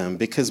with them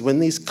because when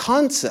these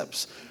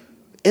concepts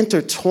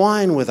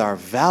intertwine with our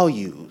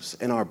values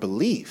and our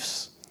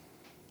beliefs,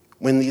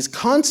 when these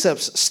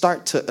concepts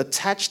start to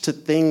attach to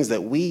things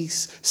that we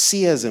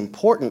see as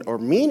important or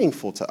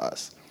meaningful to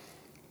us,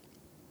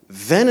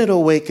 then it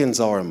awakens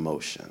our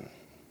emotion.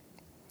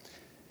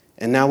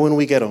 And now when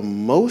we get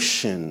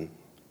emotional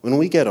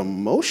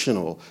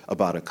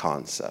about a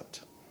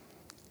concept,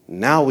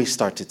 now we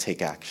start to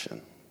take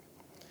action.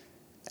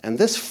 And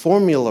this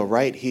formula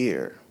right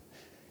here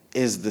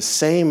is the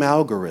same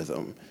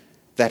algorithm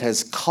that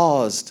has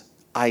caused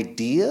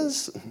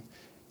ideas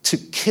to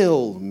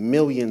kill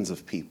millions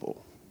of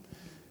people.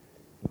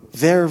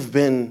 There have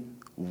been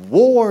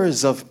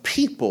wars of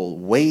people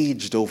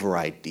waged over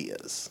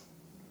ideas.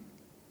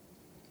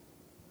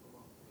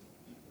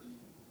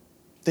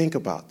 Think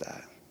about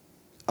that.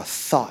 A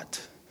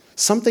thought,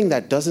 something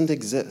that doesn't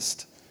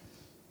exist,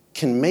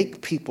 can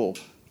make people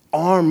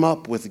arm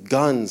up with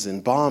guns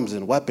and bombs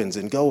and weapons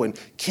and go and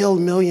kill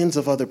millions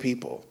of other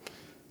people.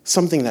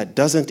 Something that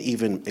doesn't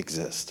even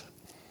exist.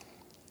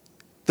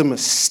 The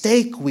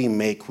mistake we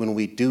make when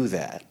we do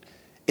that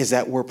is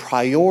that we're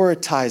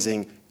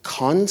prioritizing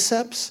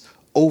concepts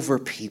over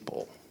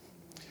people.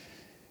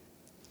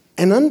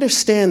 And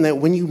understand that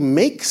when you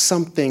make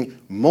something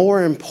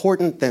more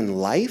important than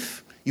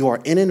life, you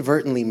are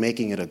inadvertently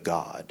making it a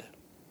god.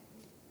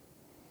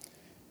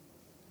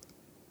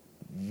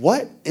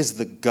 What is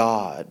the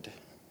God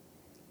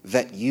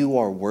that you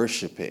are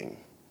worshiping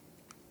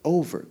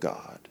over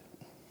God?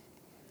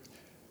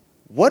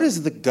 What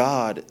is the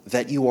God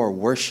that you are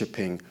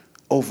worshiping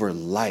over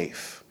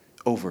life,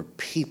 over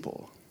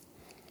people?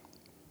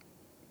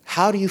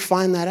 How do you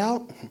find that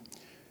out?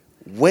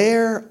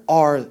 Where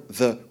are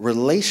the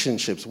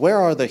relationships? Where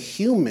are the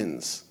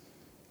humans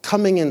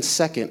coming in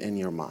second in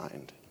your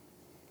mind?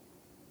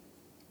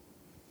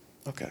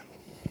 Okay,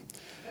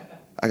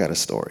 I got a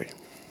story.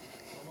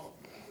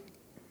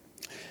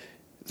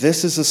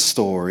 This is a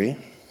story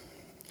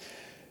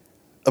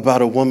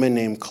about a woman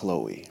named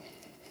Chloe.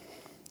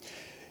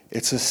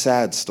 It's a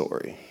sad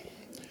story,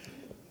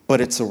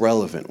 but it's a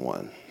relevant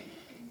one.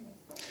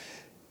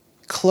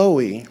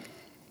 Chloe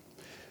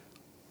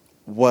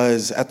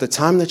was, at the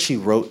time that she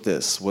wrote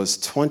this, was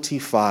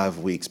 25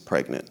 weeks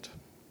pregnant.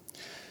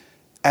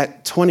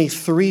 At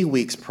 23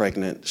 weeks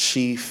pregnant,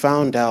 she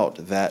found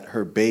out that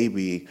her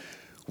baby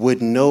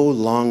would no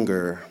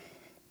longer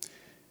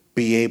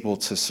be able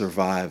to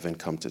survive and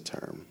come to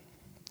term.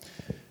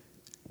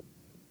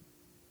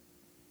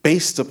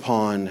 Based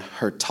upon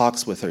her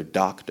talks with her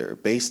doctor,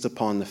 based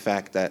upon the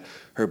fact that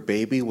her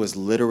baby was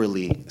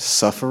literally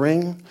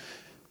suffering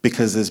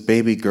because this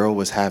baby girl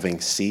was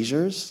having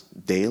seizures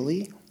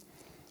daily,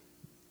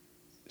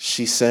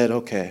 she said,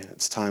 okay,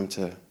 it's time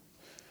to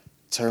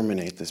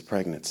terminate this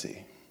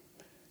pregnancy.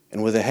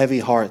 And with a heavy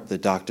heart, the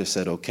doctor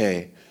said,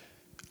 okay,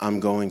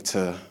 I'm going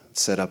to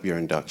set up your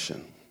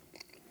induction.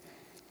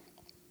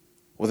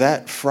 Well,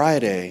 that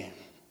Friday,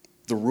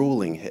 the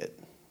ruling hit.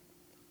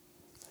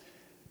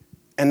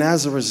 And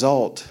as a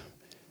result,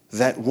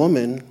 that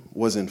woman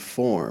was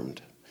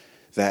informed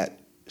that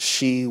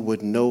she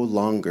would no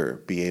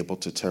longer be able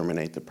to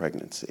terminate the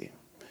pregnancy.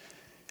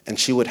 And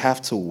she would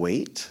have to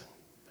wait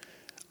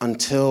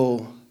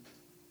until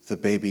the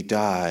baby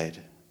died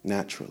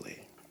naturally.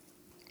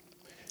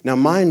 Now,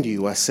 mind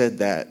you, I said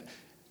that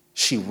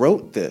she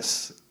wrote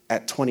this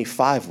at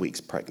 25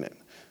 weeks pregnant.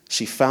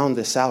 She found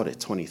this out at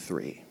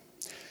 23.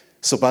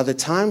 So by the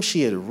time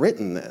she had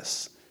written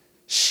this,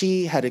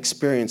 she had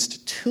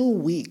experienced 2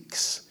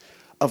 weeks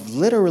of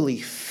literally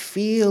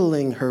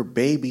feeling her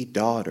baby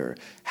daughter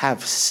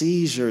have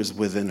seizures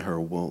within her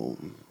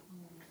womb.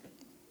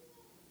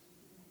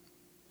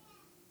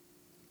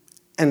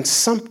 And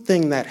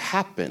something that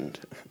happened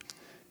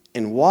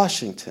in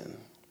Washington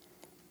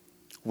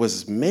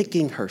was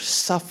making her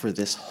suffer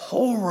this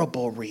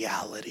horrible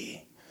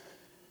reality.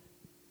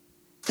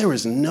 There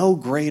is no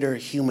greater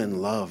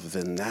human love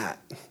than that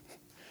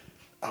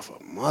of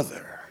a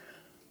mother.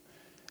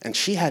 And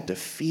she had to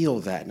feel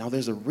that. Now,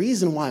 there's a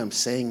reason why I'm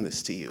saying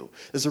this to you.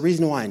 There's a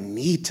reason why I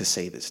need to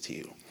say this to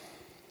you.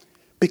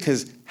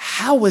 Because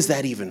how is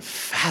that even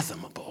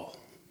fathomable?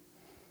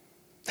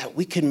 That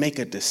we can make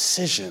a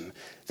decision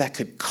that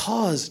could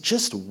cause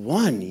just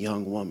one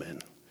young woman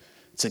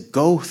to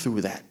go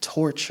through that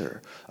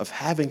torture of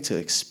having to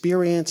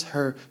experience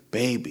her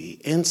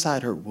baby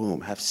inside her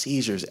womb have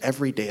seizures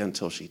every day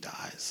until she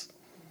dies.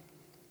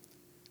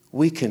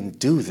 We can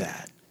do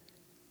that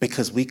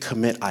because we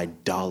commit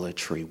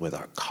idolatry with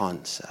our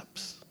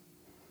concepts.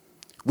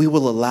 We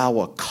will allow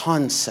a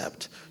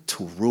concept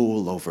to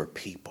rule over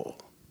people.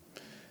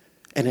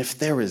 And if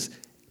there is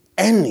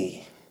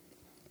any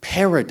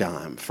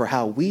paradigm for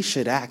how we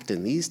should act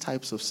in these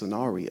types of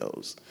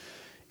scenarios,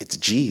 it's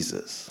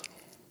Jesus.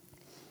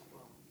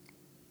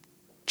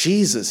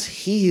 Jesus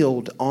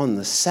healed on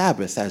the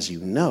Sabbath, as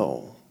you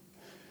know.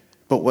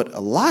 But what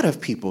a lot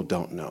of people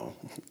don't know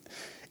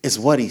is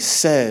what he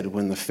said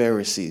when the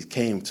Pharisees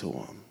came to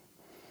him.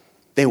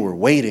 They were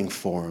waiting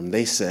for him.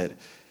 They said,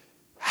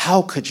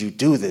 how could you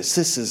do this?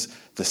 This is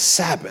the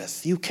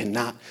Sabbath. You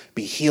cannot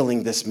be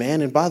healing this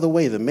man. And by the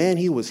way, the man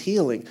he was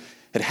healing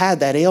had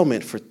had that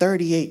ailment for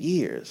 38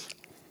 years.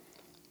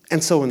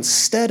 And so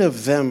instead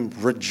of them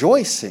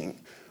rejoicing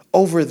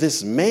over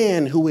this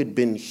man who had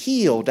been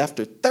healed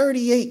after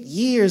 38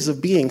 years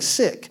of being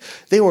sick,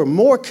 they were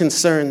more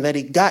concerned that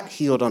he got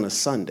healed on a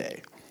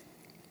Sunday.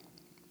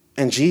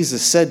 And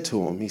Jesus said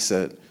to him, he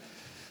said,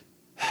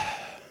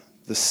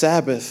 the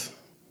Sabbath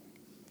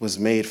was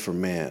made for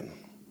man,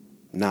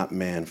 not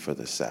man for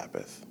the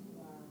Sabbath.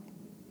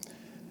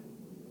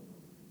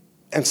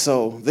 And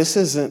so this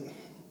isn't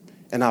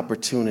an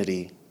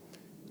opportunity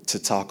to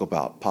talk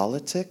about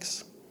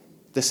politics.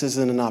 This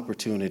isn't an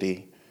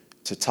opportunity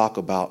to talk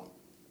about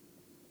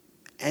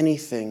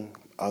anything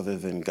other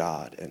than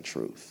God and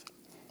truth.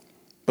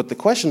 But the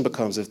question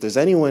becomes, if there's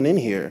anyone in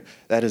here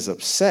that is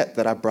upset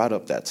that I brought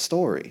up that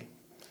story,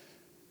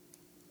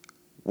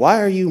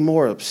 why are you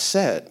more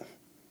upset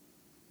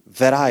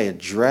that I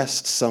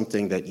addressed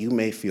something that you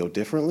may feel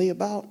differently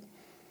about,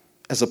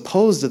 as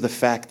opposed to the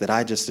fact that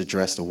I just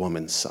addressed a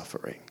woman's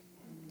suffering?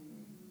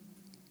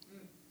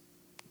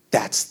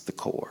 That's the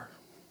core.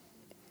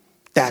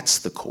 That's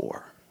the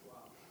core.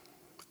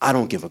 I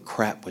don't give a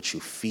crap what you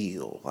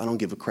feel. I don't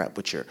give a crap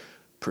what your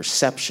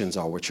perceptions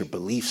are, what your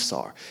beliefs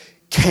are.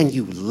 Can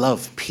you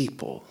love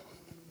people?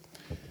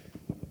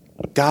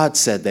 God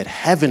said that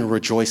heaven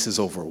rejoices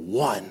over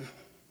one.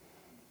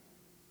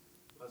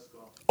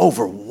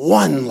 Over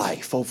one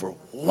life, over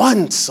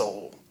one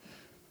soul.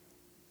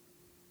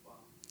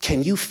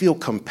 Can you feel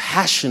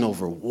compassion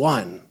over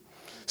one?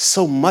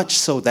 So much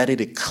so that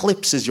it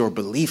eclipses your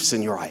beliefs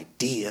and your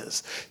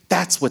ideas.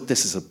 That's what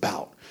this is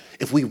about.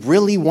 If we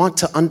really want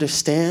to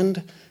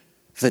understand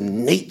the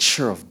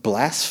nature of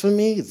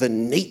blasphemy, the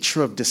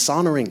nature of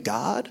dishonoring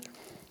God,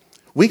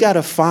 we got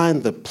to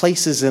find the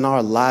places in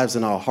our lives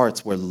and our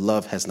hearts where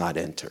love has not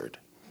entered,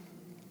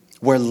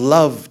 where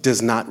love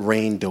does not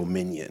reign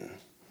dominion.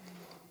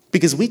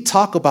 Because we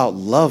talk about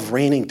love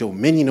reigning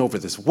dominion over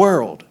this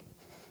world.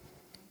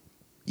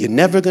 You're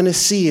never going to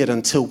see it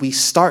until we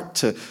start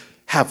to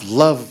have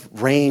love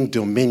reign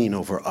dominion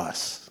over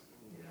us.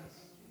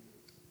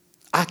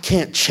 I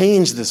can't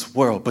change this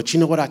world, but you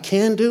know what I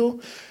can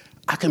do?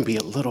 I can be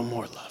a little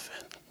more loving.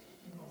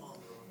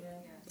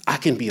 I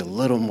can be a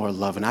little more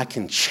loving. I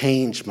can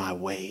change my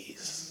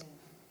ways.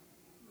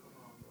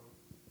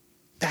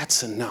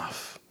 That's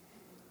enough.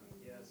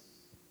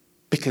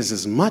 Because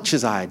as much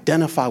as I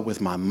identify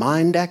with my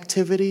mind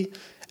activity,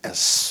 as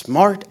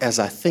smart as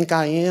I think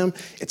I am,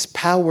 its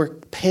power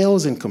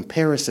pales in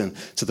comparison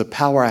to the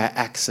power I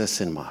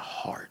access in my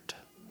heart.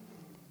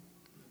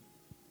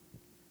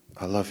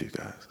 I love you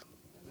guys.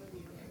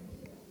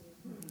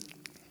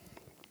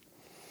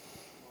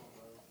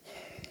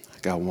 I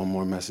got one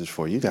more message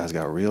for you. You guys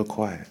got real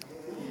quiet.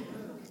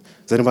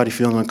 Is anybody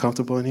feeling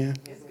uncomfortable in here?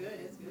 It's good,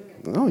 it's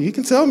good. No, you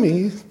can tell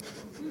me.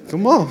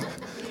 Come on.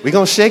 We're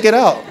going to shake it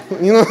out.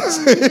 You know what I'm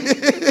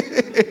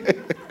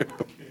saying?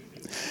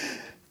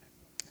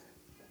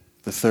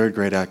 The third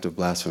great act of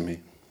blasphemy.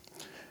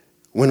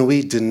 When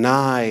we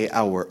deny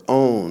our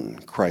own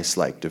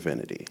Christ-like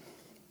divinity.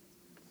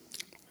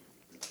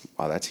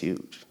 Wow, that's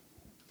huge.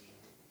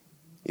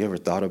 You ever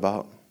thought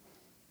about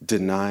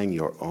denying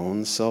your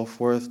own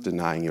self-worth,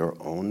 denying your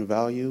own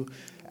value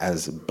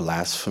as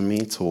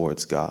blasphemy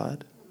towards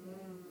God?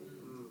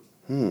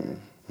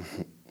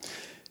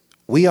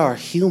 We are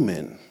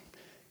human,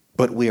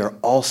 but we are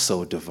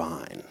also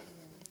divine.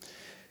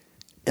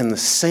 In the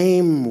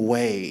same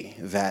way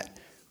that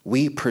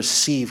we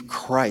perceive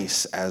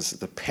Christ as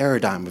the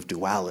paradigm of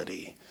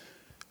duality,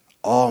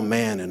 all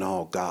man and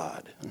all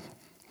God,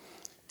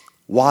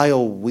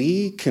 while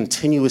we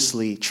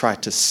continuously try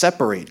to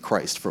separate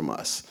Christ from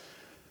us.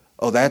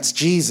 Oh, that's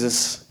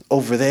Jesus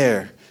over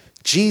there.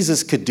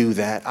 Jesus could do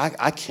that.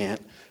 I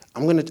can't. I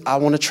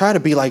want to try to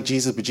be like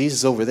Jesus, but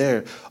Jesus over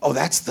there. Oh,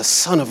 that's the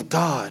Son of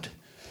God.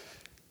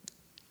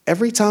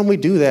 Every time we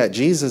do that,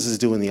 Jesus is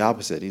doing the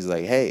opposite. He's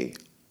like, hey,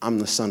 I'm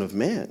the Son of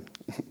Man.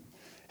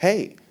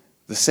 Hey,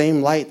 the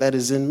same light that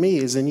is in me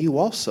is in you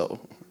also.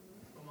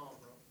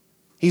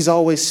 He's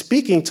always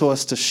speaking to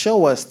us to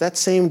show us that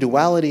same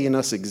duality in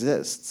us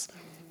exists.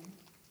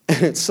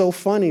 And it's so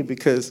funny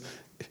because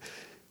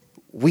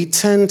we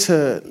tend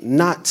to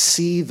not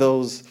see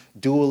those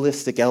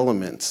dualistic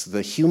elements,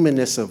 the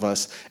humanness of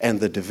us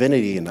and the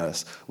divinity in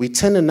us. We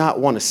tend to not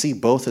want to see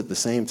both at the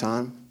same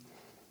time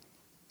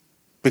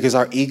because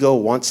our ego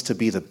wants to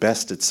be the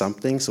best at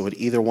something. So it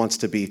either wants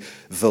to be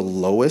the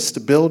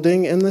lowest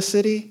building in the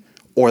city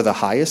or the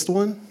highest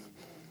one.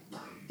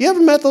 You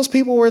ever met those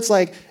people where it's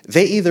like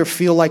they either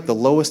feel like the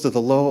lowest of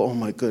the low, oh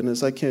my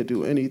goodness, I can't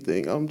do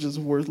anything, I'm just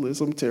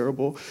worthless, I'm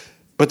terrible.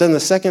 But then the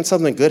second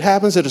something good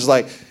happens, they're just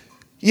like,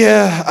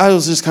 yeah, I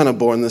was just kind of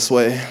born this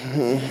way.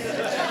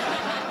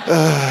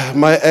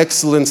 My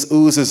excellence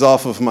oozes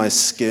off of my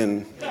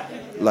skin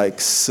like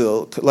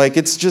silk. Like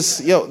it's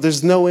just,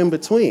 there's no in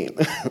between.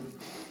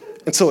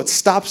 And so it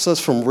stops us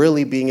from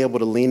really being able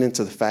to lean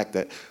into the fact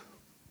that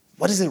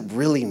what does it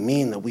really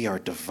mean that we are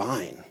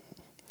divine?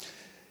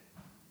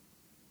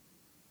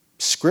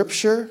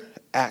 Scripture,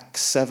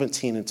 Acts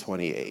 17 and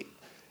 28,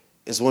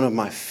 is one of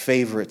my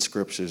favorite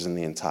scriptures in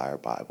the entire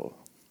Bible.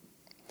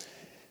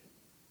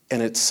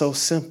 And it's so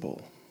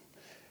simple.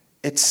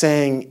 It's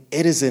saying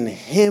it is in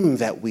him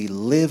that we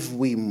live,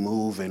 we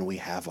move, and we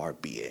have our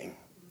being.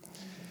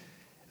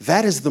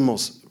 That is the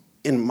most,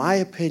 in my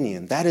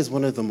opinion, that is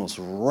one of the most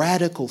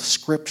radical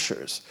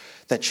scriptures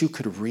that you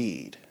could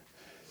read.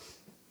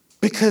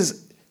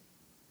 Because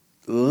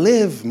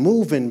live,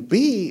 move, and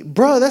be,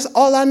 bro, that's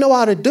all I know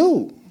how to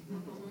do.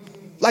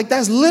 Like,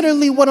 that's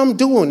literally what I'm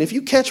doing. If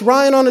you catch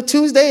Ryan on a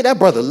Tuesday, that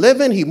brother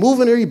living, he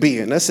moving, or he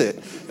being. That's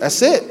it.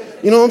 That's it.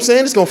 You know what I'm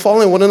saying? It's going to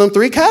fall in one of them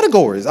 3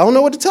 categories. I don't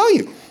know what to tell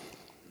you.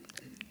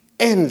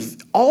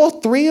 And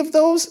all 3 of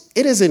those,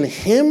 it is in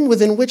him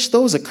within which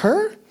those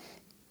occur.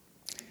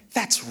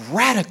 That's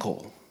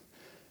radical.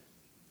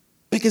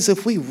 Because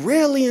if we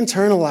really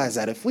internalize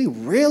that, if we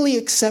really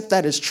accept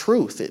that as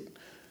truth, it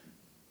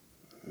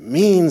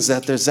means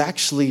that there's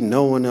actually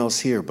no one else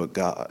here but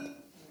God.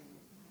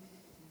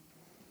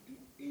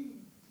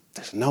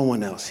 There's no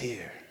one else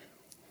here.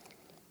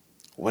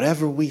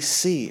 Whatever we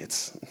see,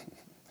 it's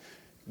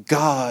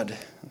God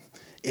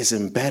is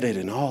embedded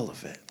in all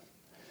of it.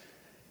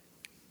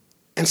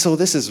 And so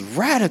this is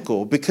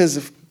radical, because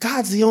if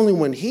God's the only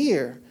one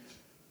here,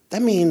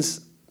 that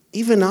means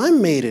even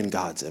I'm made in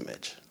God's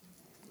image.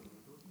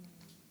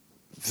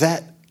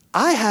 That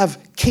I have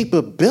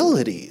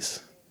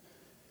capabilities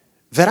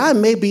that I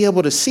may be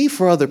able to see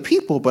for other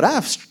people, but I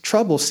have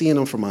trouble seeing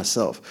them for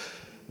myself.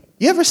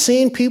 You ever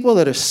seen people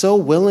that are so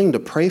willing to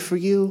pray for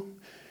you,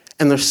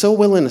 and they're so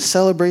willing to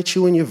celebrate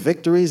you in your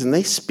victories, and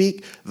they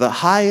speak the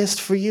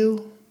highest for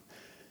you,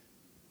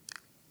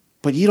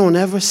 but you don't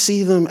ever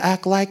see them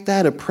act like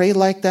that or pray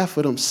like that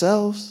for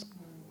themselves?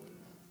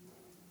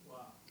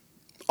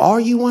 Are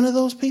you one of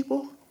those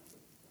people?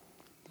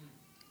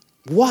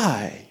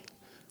 Why?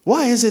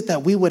 Why is it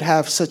that we would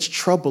have such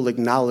trouble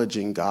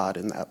acknowledging God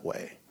in that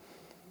way?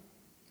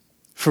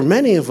 For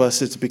many of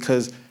us, it's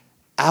because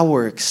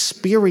our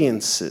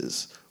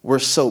experiences were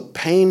so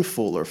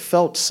painful or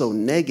felt so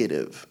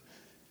negative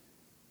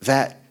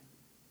that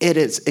it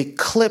has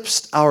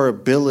eclipsed our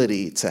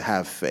ability to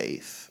have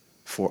faith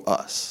for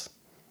us.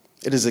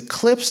 It has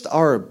eclipsed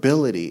our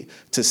ability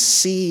to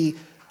see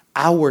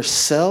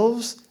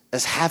ourselves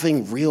as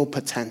having real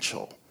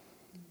potential.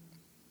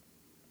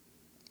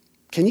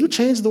 Can you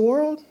change the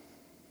world?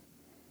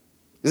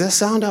 Does that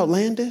sound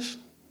outlandish?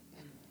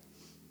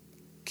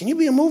 Can you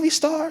be a movie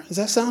star? Does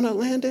that sound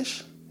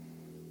outlandish?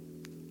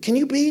 Can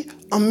you be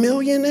a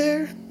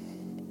millionaire?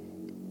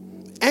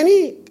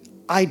 Any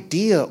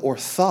idea or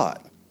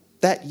thought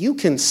that you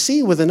can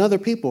see within other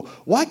people,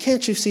 why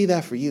can't you see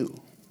that for you?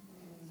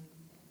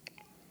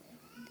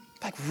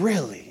 Like,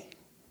 really?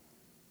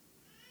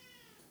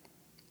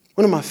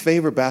 One of my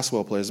favorite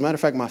basketball players, as a matter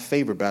of fact, my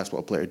favorite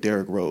basketball player,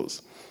 Derrick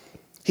Rose,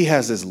 he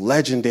has this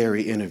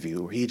legendary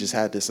interview where he just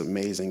had this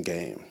amazing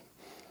game.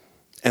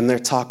 And they're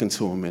talking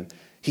to him, and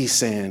he's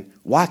saying,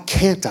 why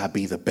can't I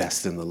be the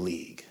best in the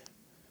league?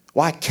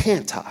 Why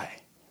can't I?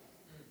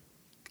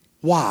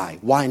 Why?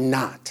 Why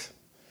not?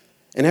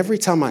 And every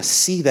time I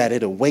see that,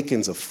 it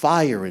awakens a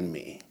fire in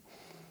me,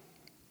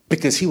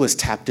 because he was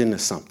tapped into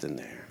something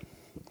there.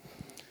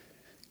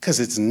 Because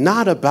it's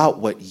not about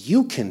what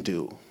you can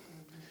do,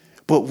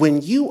 but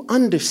when you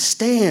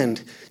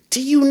understand,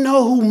 do you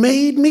know who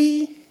made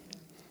me?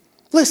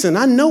 Listen,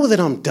 I know that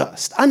I'm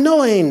dust. I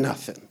know I ain't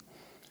nothing.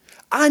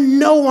 I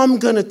know I'm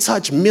going to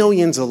touch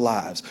millions of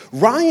lives.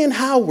 Ryan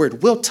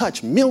Howard will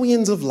touch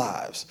millions of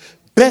lives.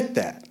 Bet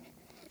that.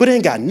 But it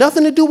ain't got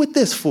nothing to do with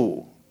this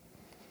fool.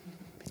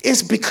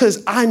 It's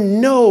because I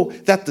know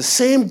that the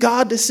same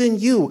God that's in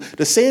you,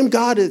 the same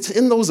God that's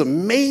in those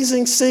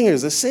amazing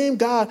singers, the same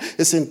God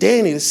that's in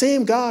Danny, the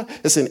same God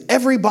that's in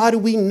everybody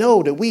we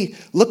know that we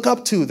look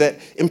up to, that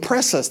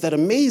impress us, that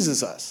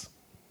amazes us,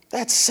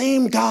 that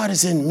same God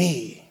is in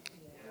me.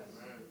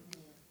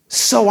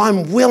 So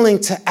I'm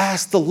willing to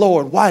ask the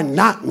Lord, why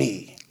not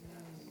me?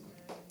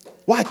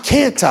 Why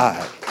can't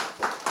I?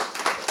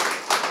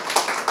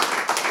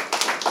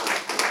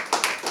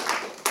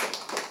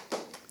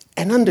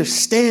 And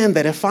understand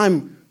that if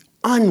I'm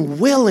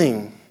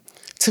unwilling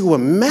to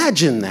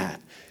imagine that,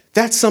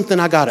 that's something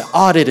I got to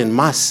audit in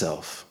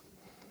myself.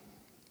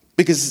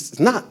 Because it's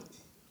not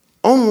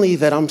only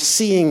that I'm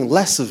seeing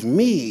less of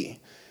me,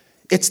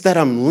 it's that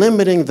I'm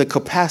limiting the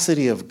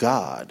capacity of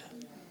God.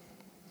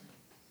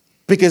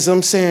 Because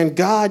I'm saying,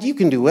 God, you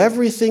can do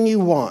everything you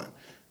want,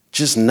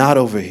 just not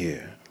over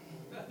here.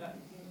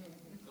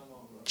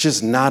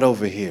 Just not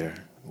over here.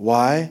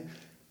 Why?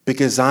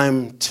 Because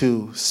I'm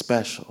too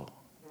special.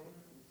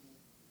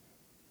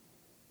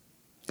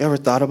 You ever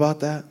thought about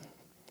that?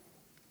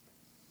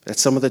 That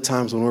some of the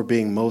times when we're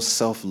being most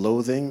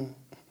self-loathing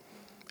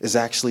is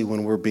actually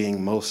when we're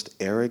being most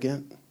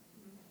arrogant?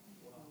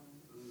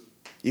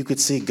 You could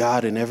see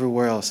God in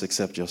everywhere else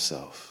except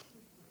yourself.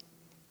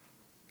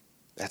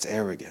 That's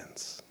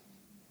arrogance.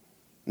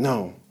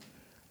 No,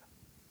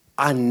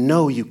 I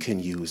know you can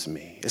use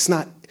me. It's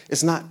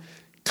not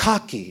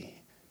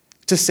cocky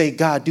to say,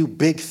 God, do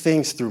big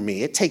things through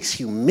me. It takes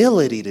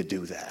humility to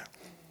do that.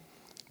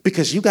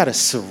 Because you got to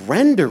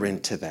surrender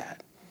into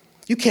that.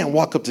 You can't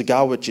walk up to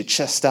God with your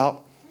chest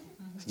out.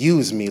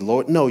 Use me,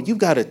 Lord. No, you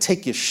got to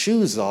take your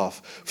shoes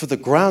off, for the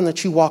ground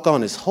that you walk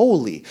on is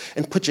holy,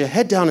 and put your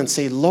head down and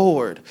say,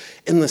 Lord,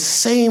 in the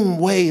same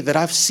way that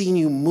I've seen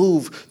you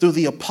move through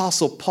the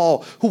Apostle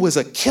Paul, who was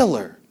a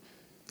killer,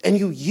 and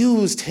you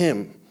used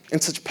him in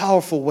such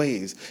powerful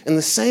ways, in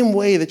the same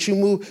way that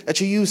you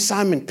used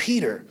Simon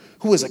Peter,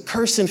 who was a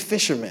cursing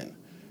fisherman,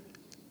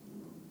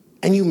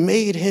 and you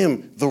made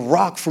him the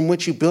rock from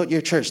which you built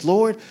your church.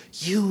 Lord,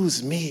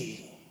 use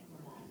me.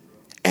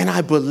 And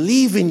I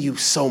believe in you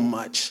so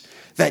much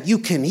that you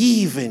can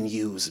even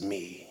use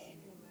me.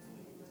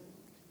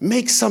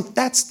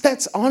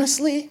 That's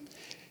honestly,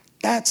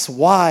 that's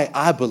why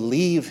I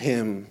believe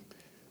him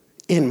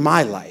in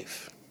my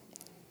life.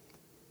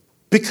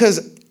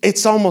 Because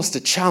it's almost a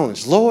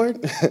challenge.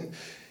 Lord,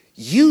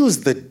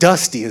 use the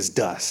dustiest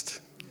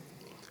dust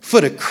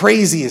for the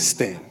craziest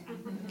thing.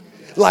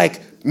 Like,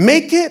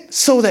 make it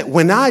so that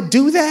when I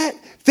do that,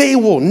 they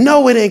will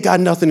know it ain't got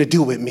nothing to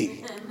do with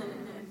me.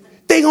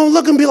 They gonna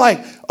look and be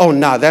like, oh,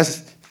 nah,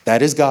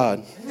 that is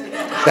God.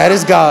 That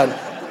is God.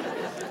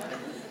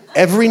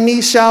 Every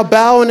knee shall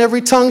bow and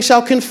every tongue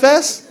shall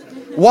confess.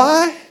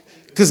 Why?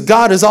 Because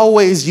God has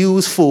always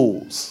used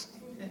fools.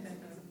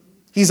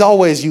 He's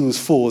always used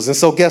fools. And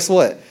so guess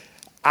what?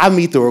 I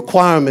meet the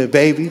requirement,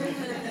 baby.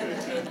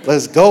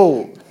 Let's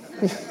go.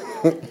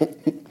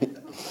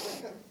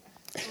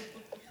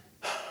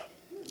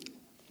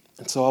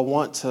 And so I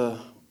want to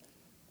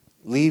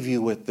leave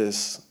you with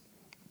this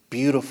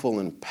beautiful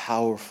and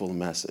powerful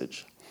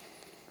message.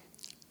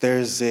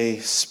 There's a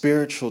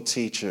spiritual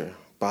teacher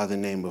by the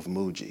name of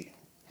Mooji.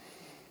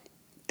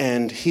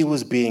 And he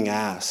was being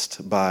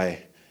asked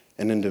by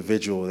an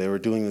individual. They were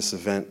doing this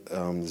event,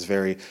 this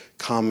very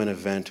common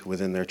event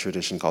within their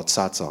tradition called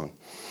satsang.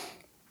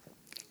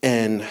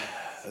 And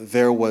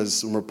there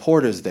was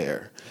reporters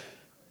there.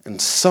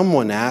 And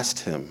someone asked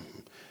him,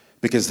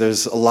 because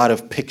there's a lot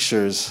of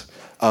pictures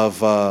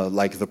of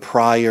like the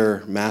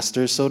prior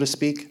masters, so to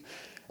speak.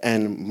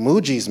 And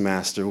Mooji's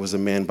master was a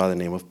man by the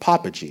name of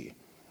Papaji.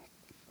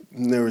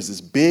 And there was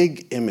this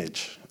big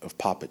image of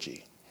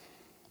Papaji.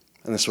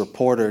 And this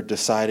reporter,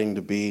 deciding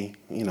to be,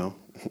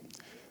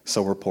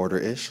 so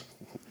reporter-ish,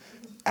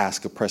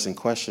 ask a pressing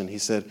question. He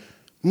said,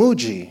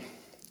 Mooji,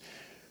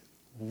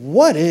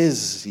 what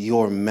is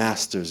your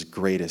master's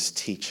greatest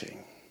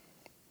teaching?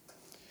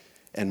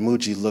 And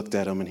Mooji looked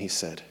at him and he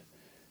said,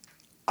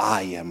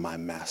 I am my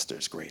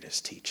master's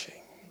greatest teaching.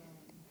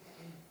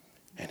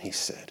 And he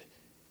said,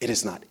 it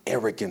is not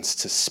arrogance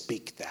to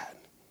speak that.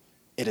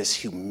 It is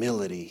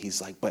humility.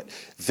 He's like, but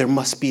there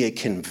must be a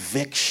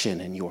conviction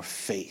in your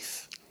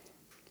faith.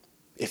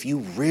 If you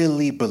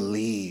really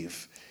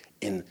believe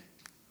in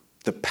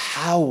the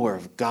power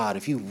of God,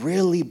 if you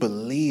really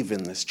believe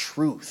in this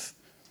truth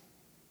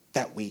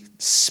that we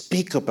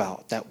speak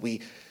about, that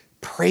we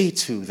pray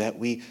to, that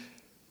we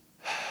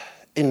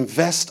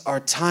invest our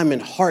time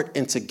and heart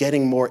into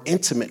getting more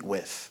intimate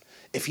with,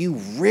 if you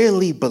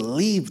really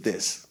believe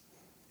this,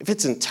 if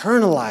it's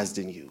internalized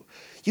in you,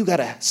 you got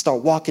to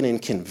start walking in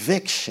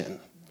conviction.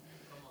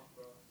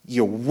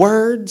 Your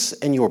words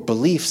and your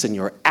beliefs and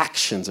your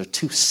actions are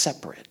too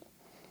separate.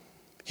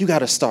 You got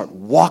to start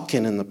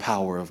walking in the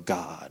power of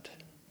God.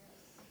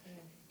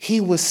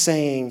 He was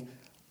saying,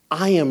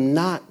 I am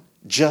not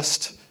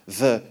just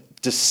the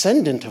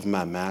descendant of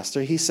my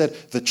master. He said,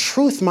 the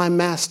truth my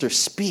master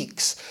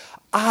speaks,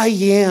 I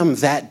am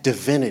that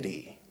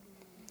divinity.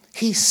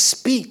 He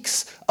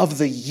speaks of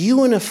the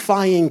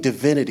unifying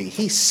divinity.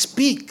 He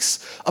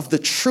speaks of the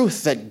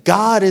truth that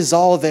God is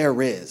all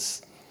there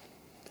is.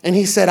 And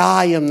he said,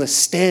 I am the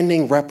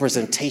standing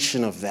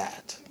representation of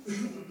that.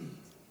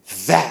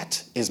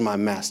 That is my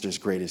master's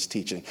greatest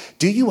teaching.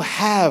 Do you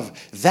have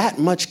that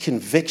much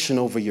conviction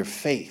over your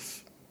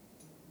faith?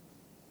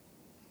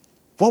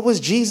 What was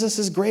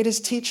Jesus'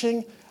 greatest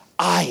teaching?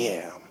 I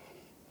am.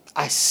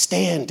 I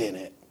stand in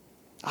it.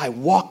 I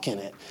walk in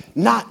it.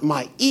 Not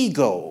my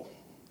ego,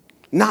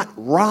 not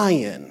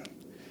Ryan,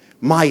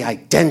 my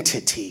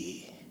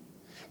identity.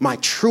 My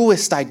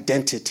truest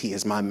identity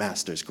is my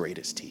master's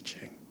greatest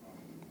teaching.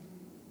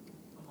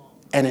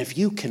 And if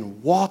you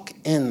can walk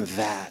in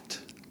that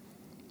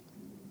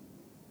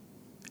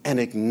and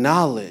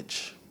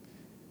acknowledge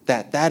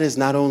that that is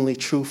not only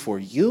true for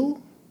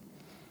you,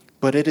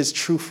 but it is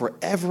true for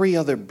every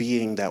other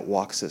being that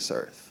walks this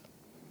earth.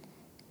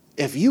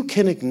 If you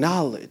can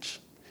acknowledge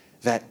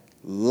that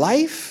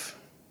life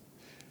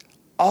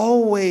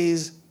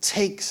always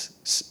takes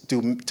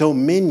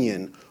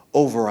dominion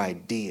over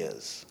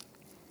ideas,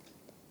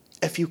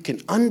 if you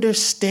can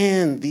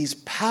understand these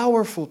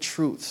powerful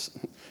truths,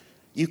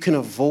 you can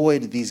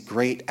avoid these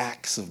great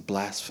acts of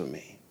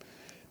blasphemy.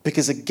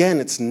 Because again,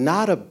 it's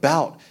not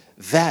about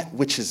that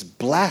which is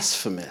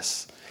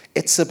blasphemous.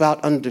 It's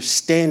about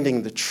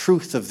understanding the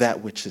truth of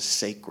that which is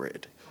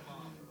sacred.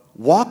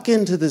 Walk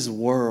into this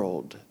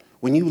world.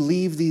 When you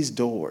leave these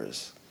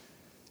doors,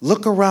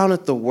 look around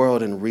at the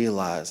world and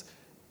realize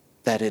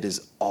that it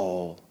is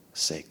all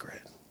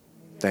sacred.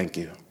 Thank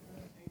you.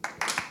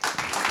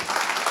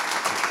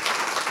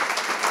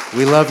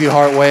 We love you,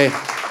 Heartway.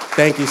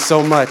 Thank you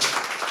so much.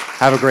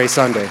 Have a great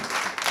Sunday.